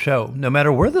part of the show. No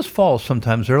matter where this falls,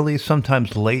 sometimes early,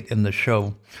 sometimes late in the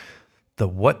show, the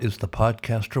what is the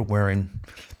podcaster wearing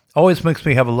always makes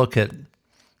me have a look at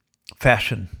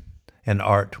fashion and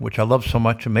art, which I love so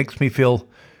much. It makes me feel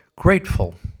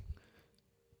grateful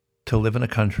to live in a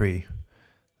country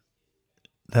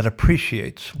that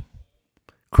appreciates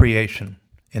creation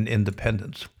and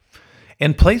independence.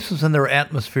 And places and their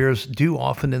atmospheres do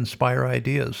often inspire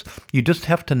ideas. You just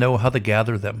have to know how to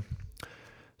gather them.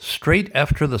 Straight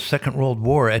after the Second World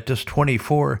War, at just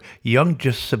 24, young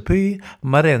Giuseppe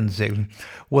Marenzi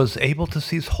was able to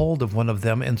seize hold of one of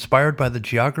them, inspired by the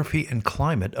geography and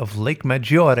climate of Lake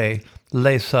Maggiore,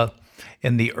 Lesa,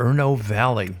 in the Erno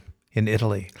Valley in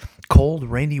Italy. Cold,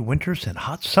 rainy winters and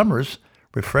hot summers,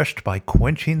 refreshed by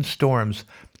quenching storms,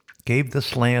 gave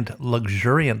this land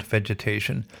luxuriant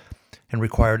vegetation and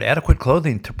required adequate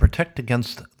clothing to protect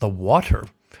against the water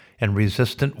and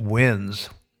resistant winds.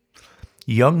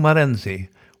 Young Marenzi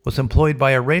was employed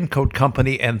by a raincoat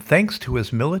company and, thanks to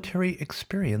his military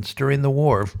experience during the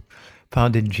war,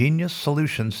 found ingenious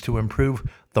solutions to improve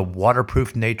the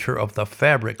waterproof nature of the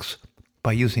fabrics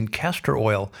by using castor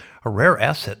oil, a rare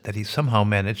asset that he somehow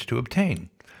managed to obtain.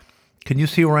 Can you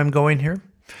see where I'm going here?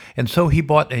 And so he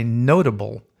bought a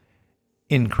notable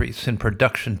increase in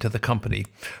production to the company,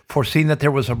 foreseeing that there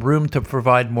was a room to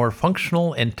provide more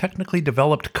functional and technically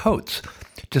developed coats.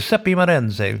 Giuseppe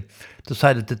Marenzi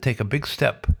decided to take a big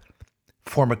step,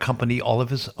 form a company all of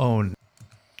his own.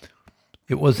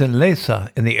 It was in Lesa,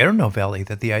 in the Arno Valley,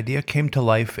 that the idea came to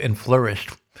life and flourished.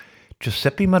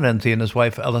 Giuseppe Marenzi and his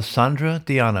wife Alessandra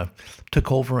Diana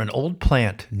took over an old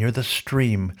plant near the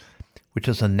stream, which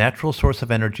as a natural source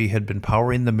of energy had been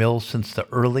powering the mill since the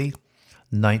early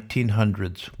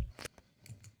 1900s.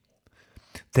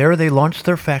 There they launched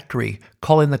their factory,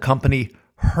 calling the company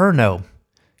Herno,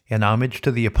 in homage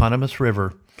to the eponymous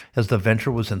river, as the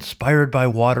venture was inspired by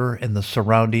water and the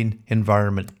surrounding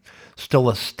environment, still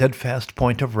a steadfast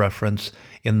point of reference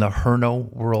in the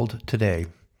Herno world today.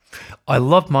 I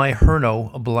love my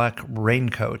Herno black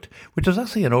raincoat, which is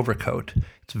actually an overcoat.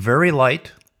 It's very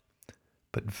light,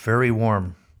 but very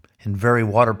warm and very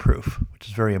waterproof, which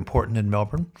is very important in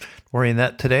Melbourne. Wearing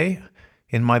that today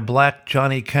in my black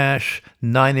Johnny Cash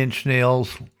 9-inch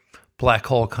nails, black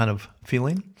hole kind of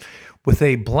feeling, with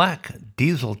a black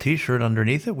Diesel t-shirt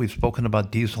underneath it. We've spoken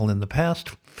about Diesel in the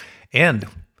past. And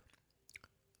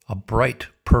a bright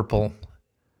purple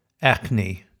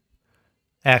Acne.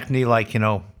 Acne, like,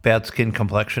 bad skin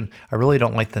complexion. I really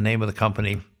don't like the name of the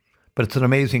company, but it's an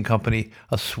amazing company,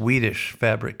 a Swedish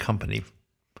fabric company.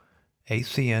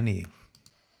 ACNE.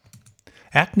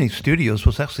 Acne Studios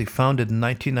was actually founded in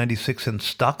 1996 in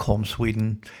Stockholm,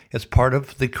 Sweden, as part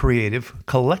of the creative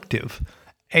collective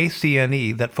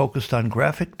ACNE that focused on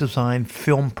graphic design,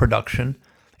 film production,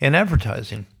 and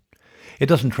advertising. It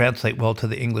doesn't translate well to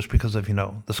the English because of,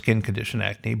 the skin condition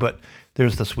acne, but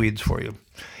there's the Swedes for you.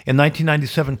 In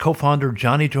 1997, co-founder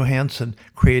Johnny Johansson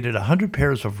created 100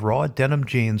 pairs of raw denim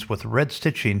jeans with red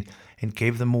stitching and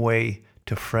gave them away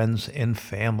to friends and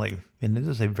family. And it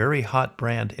is a very hot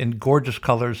brand in gorgeous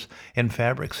colors and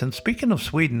fabrics. And speaking of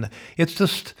Sweden, it's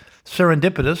just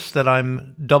serendipitous that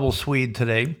I'm double Swede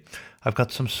today. I've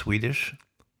got some Swedish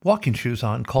walking shoes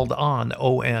on called On,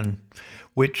 O-N,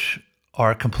 which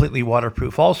are completely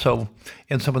waterproof. Also,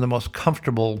 in some of the most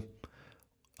comfortable,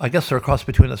 I guess they're a cross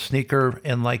between a sneaker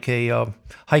and like a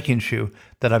hiking shoe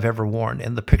that I've ever worn.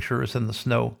 And the picture is in the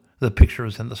snow. The picture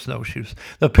is in the snowshoes.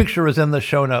 The picture is in the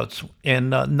show notes.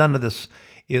 And none of this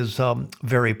is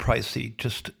very pricey,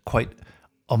 just quite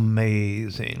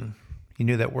amazing. You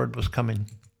knew that word was coming.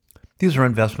 These are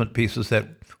investment pieces that,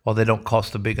 while they don't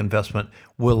cost a big investment,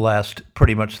 will last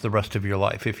pretty much the rest of your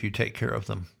life if you take care of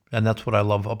them. And that's what I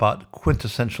love about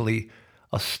quintessentially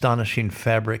astonishing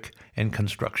fabric and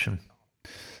construction.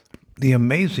 The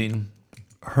amazing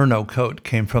Herno coat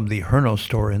came from the Herno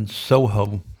store in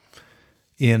Soho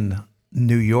in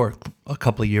New York a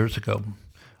couple of years ago.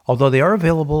 Although they are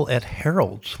available at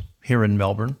Harold's here in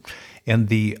Melbourne, and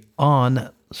the On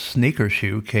sneaker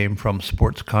shoe came from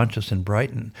Sports Conscious in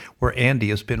Brighton, where Andy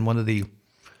has been one of the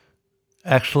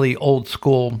actually old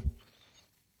school,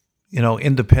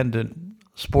 independent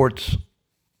sports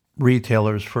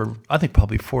retailers for, I think,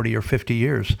 probably 40 or 50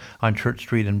 years on Church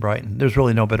Street in Brighton. There's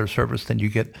really no better service than you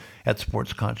get at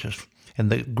Sports Conscious. And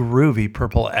the groovy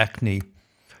purple Acne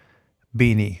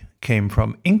beanie came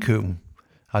from Inku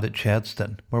out at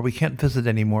Chadston, where we can't visit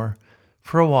anymore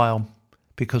for a while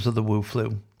because of the Wu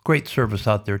flu. Great service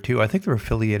out there, too. I think they're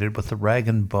affiliated with the Rag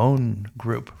and Bone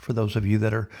group, for those of you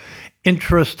that are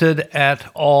interested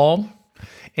at all.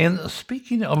 And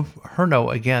speaking of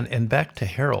Herno again, and back to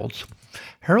Harold's,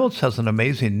 Harold's has an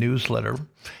amazing newsletter,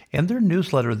 and their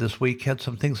newsletter this week had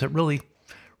some things that really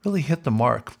hit the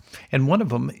mark. And one of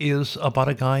them is about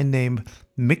a guy named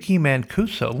Mickey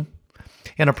Mancuso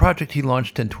and a project he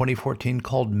launched in 2014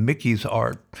 called Mickey's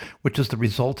Art, which is the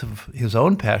result of his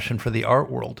own passion for the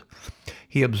art world.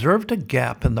 He observed a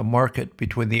gap in the market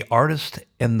between the artist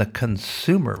and the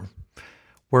consumer,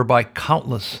 whereby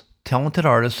countless talented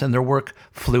artists and their work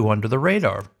flew under the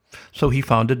radar. So he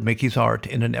founded Mickey's Art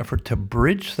in an effort to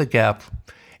bridge the gap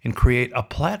and create a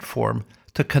platform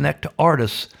to connect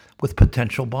artists with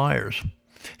potential buyers.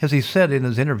 As he said in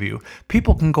his interview,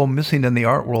 people can go missing in the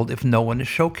art world if no one is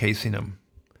showcasing them.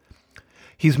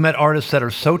 He's met artists that are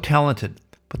so talented,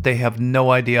 but they have no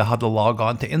idea how to log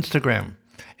on to Instagram.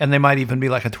 And they might even be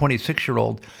like a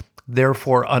 26-year-old.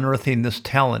 Therefore, unearthing this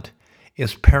talent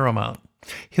is paramount.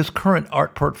 His current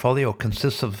art portfolio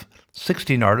consists of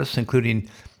 16 artists, including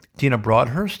Dina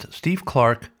Broadhurst, Steve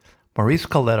Clark, Maurice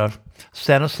Coletta,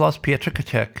 Stanislas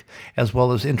Pietraszek, as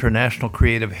well as international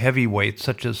creative heavyweights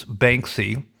such as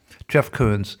Banksy, Jeff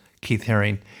Koons, Keith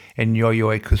Haring, and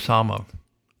Yayoi Kusama.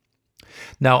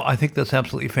 Now, I think that's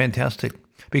absolutely fantastic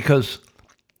because,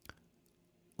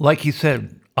 like he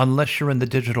said, unless you're in the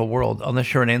digital world,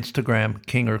 unless you're an Instagram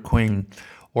king or queen,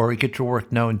 or get your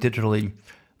work known digitally,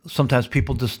 sometimes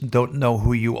people just don't know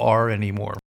who you are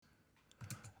anymore.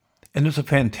 And there's a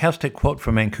fantastic quote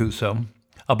from Mancuso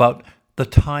about the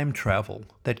time travel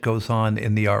that goes on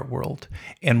in the art world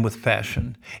and with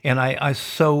fashion. And I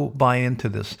so buy into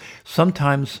this.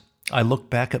 Sometimes I look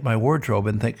back at my wardrobe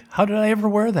and think, how did I ever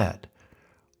wear that?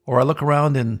 Or I look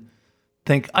around and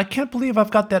think, I can't believe I've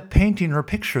got that painting or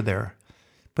picture there.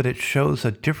 But it shows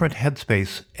a different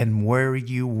headspace and where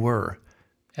you were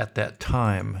at that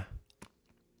time.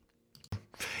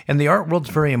 And the art world's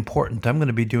very important. I'm going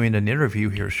to be doing an interview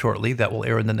here shortly that will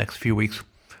air in the next few weeks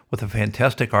with a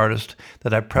fantastic artist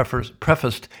that I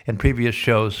prefaced in previous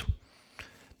shows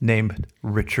named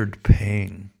Richard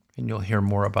Payne. And you'll hear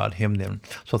more about him then.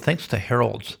 So thanks to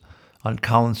Harold's on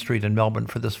Collins Street in Melbourne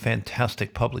for this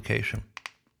fantastic publication.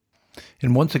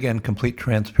 And once again, complete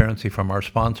transparency from our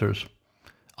sponsors.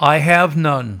 I have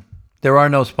none. There are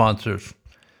no sponsors.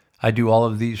 I do all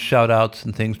of these shout outs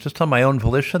and things just on my own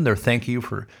volition. They're thank you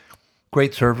for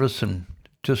great service and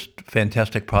just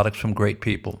fantastic products from great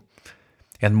people.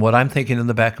 And what I'm thinking in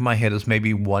the back of my head is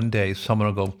maybe one day someone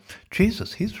will go,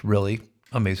 Jesus, he's really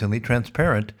amazingly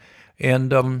transparent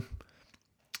and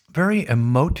very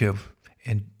emotive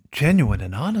and genuine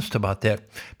and honest about that.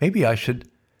 Maybe I should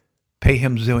pay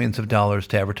him zillions of dollars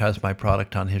to advertise my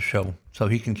product on his show so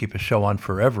he can keep his show on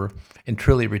forever and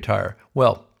truly retire.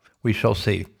 Well, we shall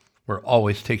see. We're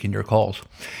always taking your calls.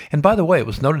 And by the way, it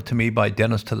was noted to me by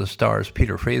Dennis to the Stars,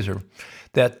 Peter Fraser,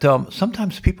 that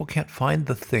sometimes people can't find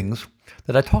the things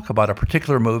that I talk about, a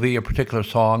particular movie, a particular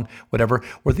song, whatever,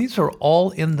 where these are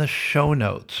all in the show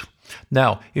notes.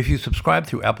 Now, if you subscribe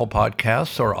through Apple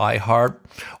Podcasts or iHeart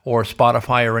or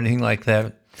Spotify or anything like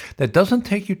that, that doesn't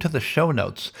take you to the show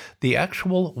notes. The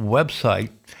actual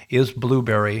website is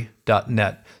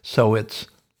blueberry.net. So it's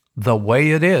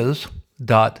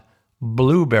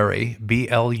thewayItis.blueberry,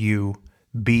 BLUBRRY.net.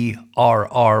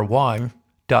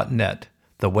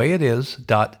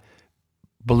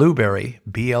 ThewayItis.blueberry,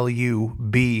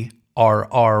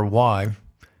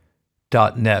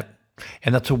 BLUBRRY.net.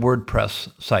 And that's a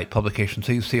WordPress site publication.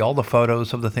 So you see all the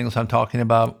photos of the things I'm talking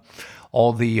about,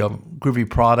 all the groovy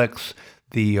products,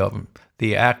 the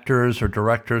actors or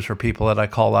directors or people that I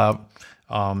call out,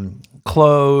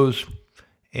 clothes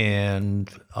and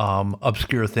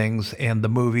obscure things, and the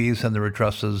movies and their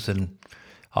addresses and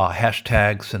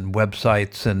hashtags and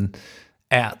websites and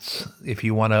ats if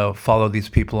you want to follow these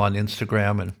people on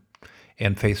Instagram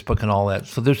and Facebook and all that.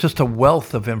 So there's just a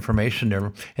wealth of information there.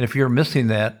 And if you're missing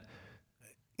that,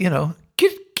 you know,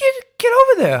 get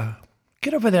over there.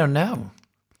 Get over there now.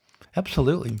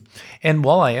 Absolutely. And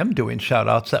while I am doing shout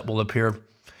outs that will appear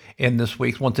in this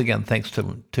week, once again, thanks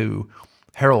to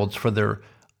Harold's for their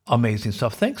amazing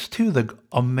stuff. Thanks to the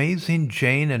amazing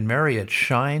Jane and Mary at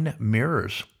Shine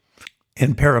Mirrors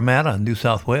in Parramatta, New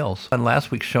South Wales. On last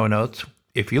week's show notes,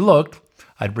 if you looked,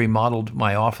 I'd remodeled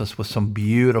my office with some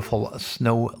beautiful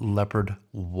snow leopard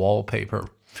wallpaper.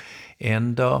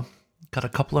 And got a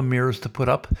couple of mirrors to put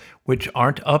up, which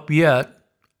aren't up yet,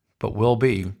 but will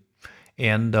be.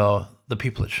 And the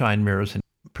people at Shine Mirrors in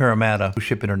Parramatta, who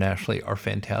ship internationally, are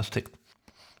fantastic.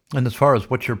 And as far as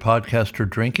what's your podcaster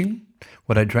drinking,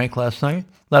 what I drank last night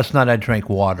I drank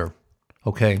water,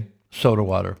 okay, soda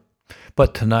water.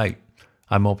 But tonight,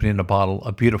 I'm opening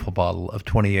a beautiful bottle of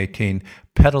 2018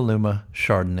 Petaluma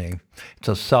Chardonnay. It's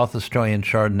a South Australian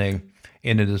Chardonnay,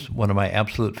 and it is one of my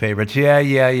absolute favorites.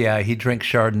 Yeah, he drinks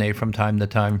Chardonnay from time to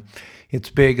time. It's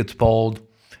big, it's bold,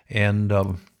 and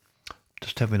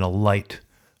just having a light,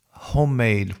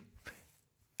 homemade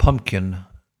pumpkin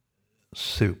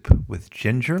soup with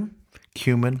ginger,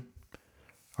 cumin,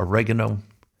 oregano,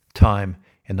 thyme,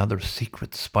 and other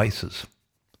secret spices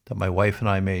that my wife and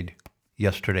I made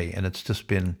yesterday. And it's just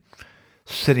been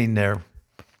sitting there,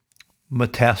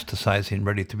 metastasizing,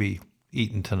 ready to be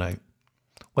eaten tonight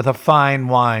with a fine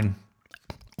wine.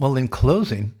 Well, in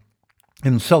closing,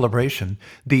 in celebration,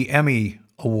 the Emmy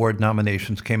Award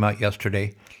nominations came out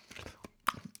yesterday.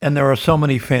 And there are so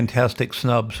many fantastic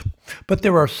snubs, but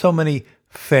there are so many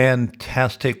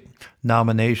fantastic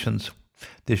nominations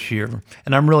this year.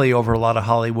 And I'm really over a lot of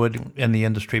Hollywood in the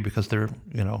industry because they're,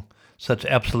 such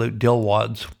absolute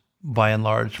dillwads, by and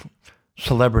large,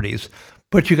 celebrities.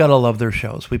 But you got to love their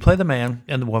shows. We play the man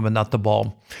and the woman, not the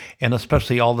ball. And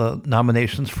especially all the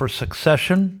nominations for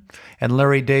Succession and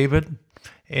Larry David.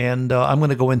 And I'm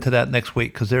going to go into that next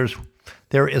week because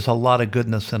there is a lot of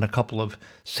goodness and a couple of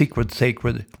secret,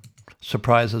 sacred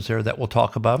surprises there that we'll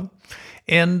talk about.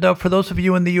 And for those of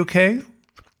you in the UK,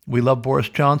 we love Boris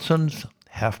Johnson's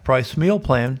half-price meal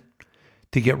plan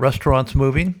to get restaurants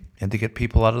moving and to get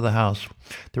people out of the house.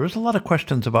 There is a lot of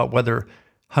questions about whether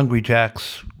Hungry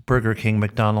Jack's, Burger King,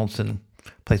 McDonald's, and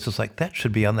places like that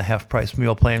should be on the half-price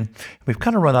meal plan. We've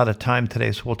kind of run out of time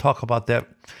today, so we'll talk about that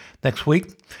next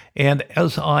week. And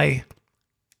as I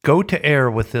go to air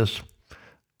with this.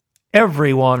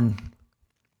 Everyone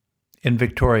in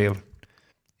Victoria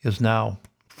is now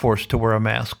forced to wear a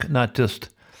mask, not just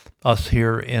us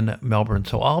here in Melbourne.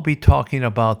 So I'll be talking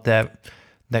about that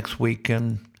next week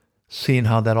and seeing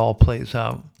how that all plays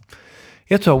out.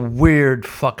 It's a weird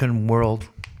fucking world.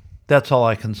 That's all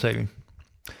I can say.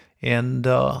 And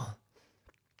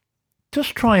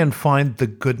just try and find the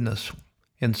goodness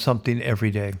in something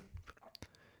every day.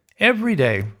 Every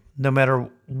day, no matter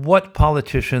what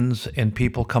politicians and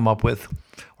people come up with,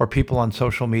 or people on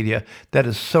social media, that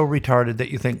is so retarded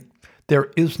that you think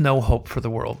there is no hope for the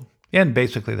world. And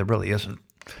basically, there really isn't.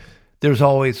 There's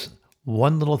always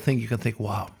one little thing you can think,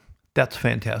 wow, that's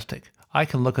fantastic. I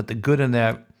can look at the good in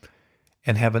that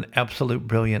and have an absolute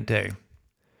brilliant day.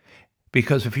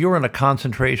 Because if you're in a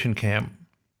concentration camp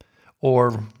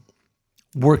or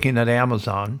working at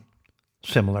Amazon,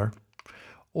 similar,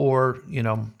 or, in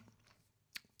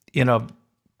a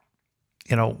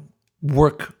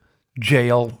work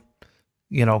jail,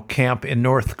 camp in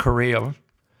North Korea,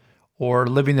 or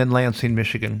living in Lansing,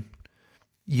 Michigan,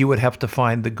 you would have to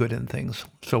find the good in things.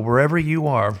 So wherever you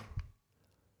are,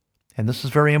 and this is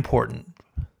very important,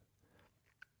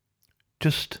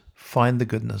 just find the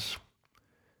goodness.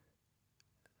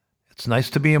 It's nice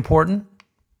to be important,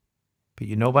 but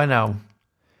you know by now,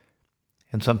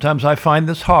 and sometimes I find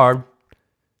this hard,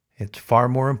 it's far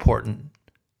more important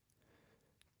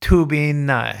to be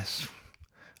nice.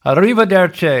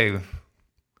 Arrivederci.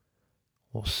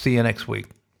 We'll see you next week.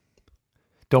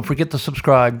 Don't forget to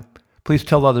subscribe. Please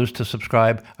tell others to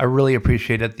subscribe. I really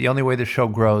appreciate it. The only way the show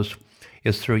grows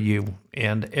is through you.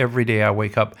 And every day I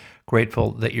wake up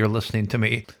grateful that you're listening to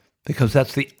me, because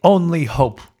that's the only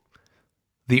hope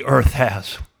the earth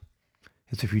has,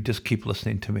 is if you just keep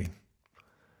listening to me.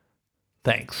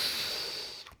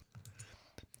 Thanks.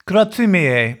 Grazie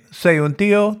mille. Sei un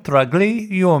Dio tra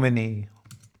gli uomini.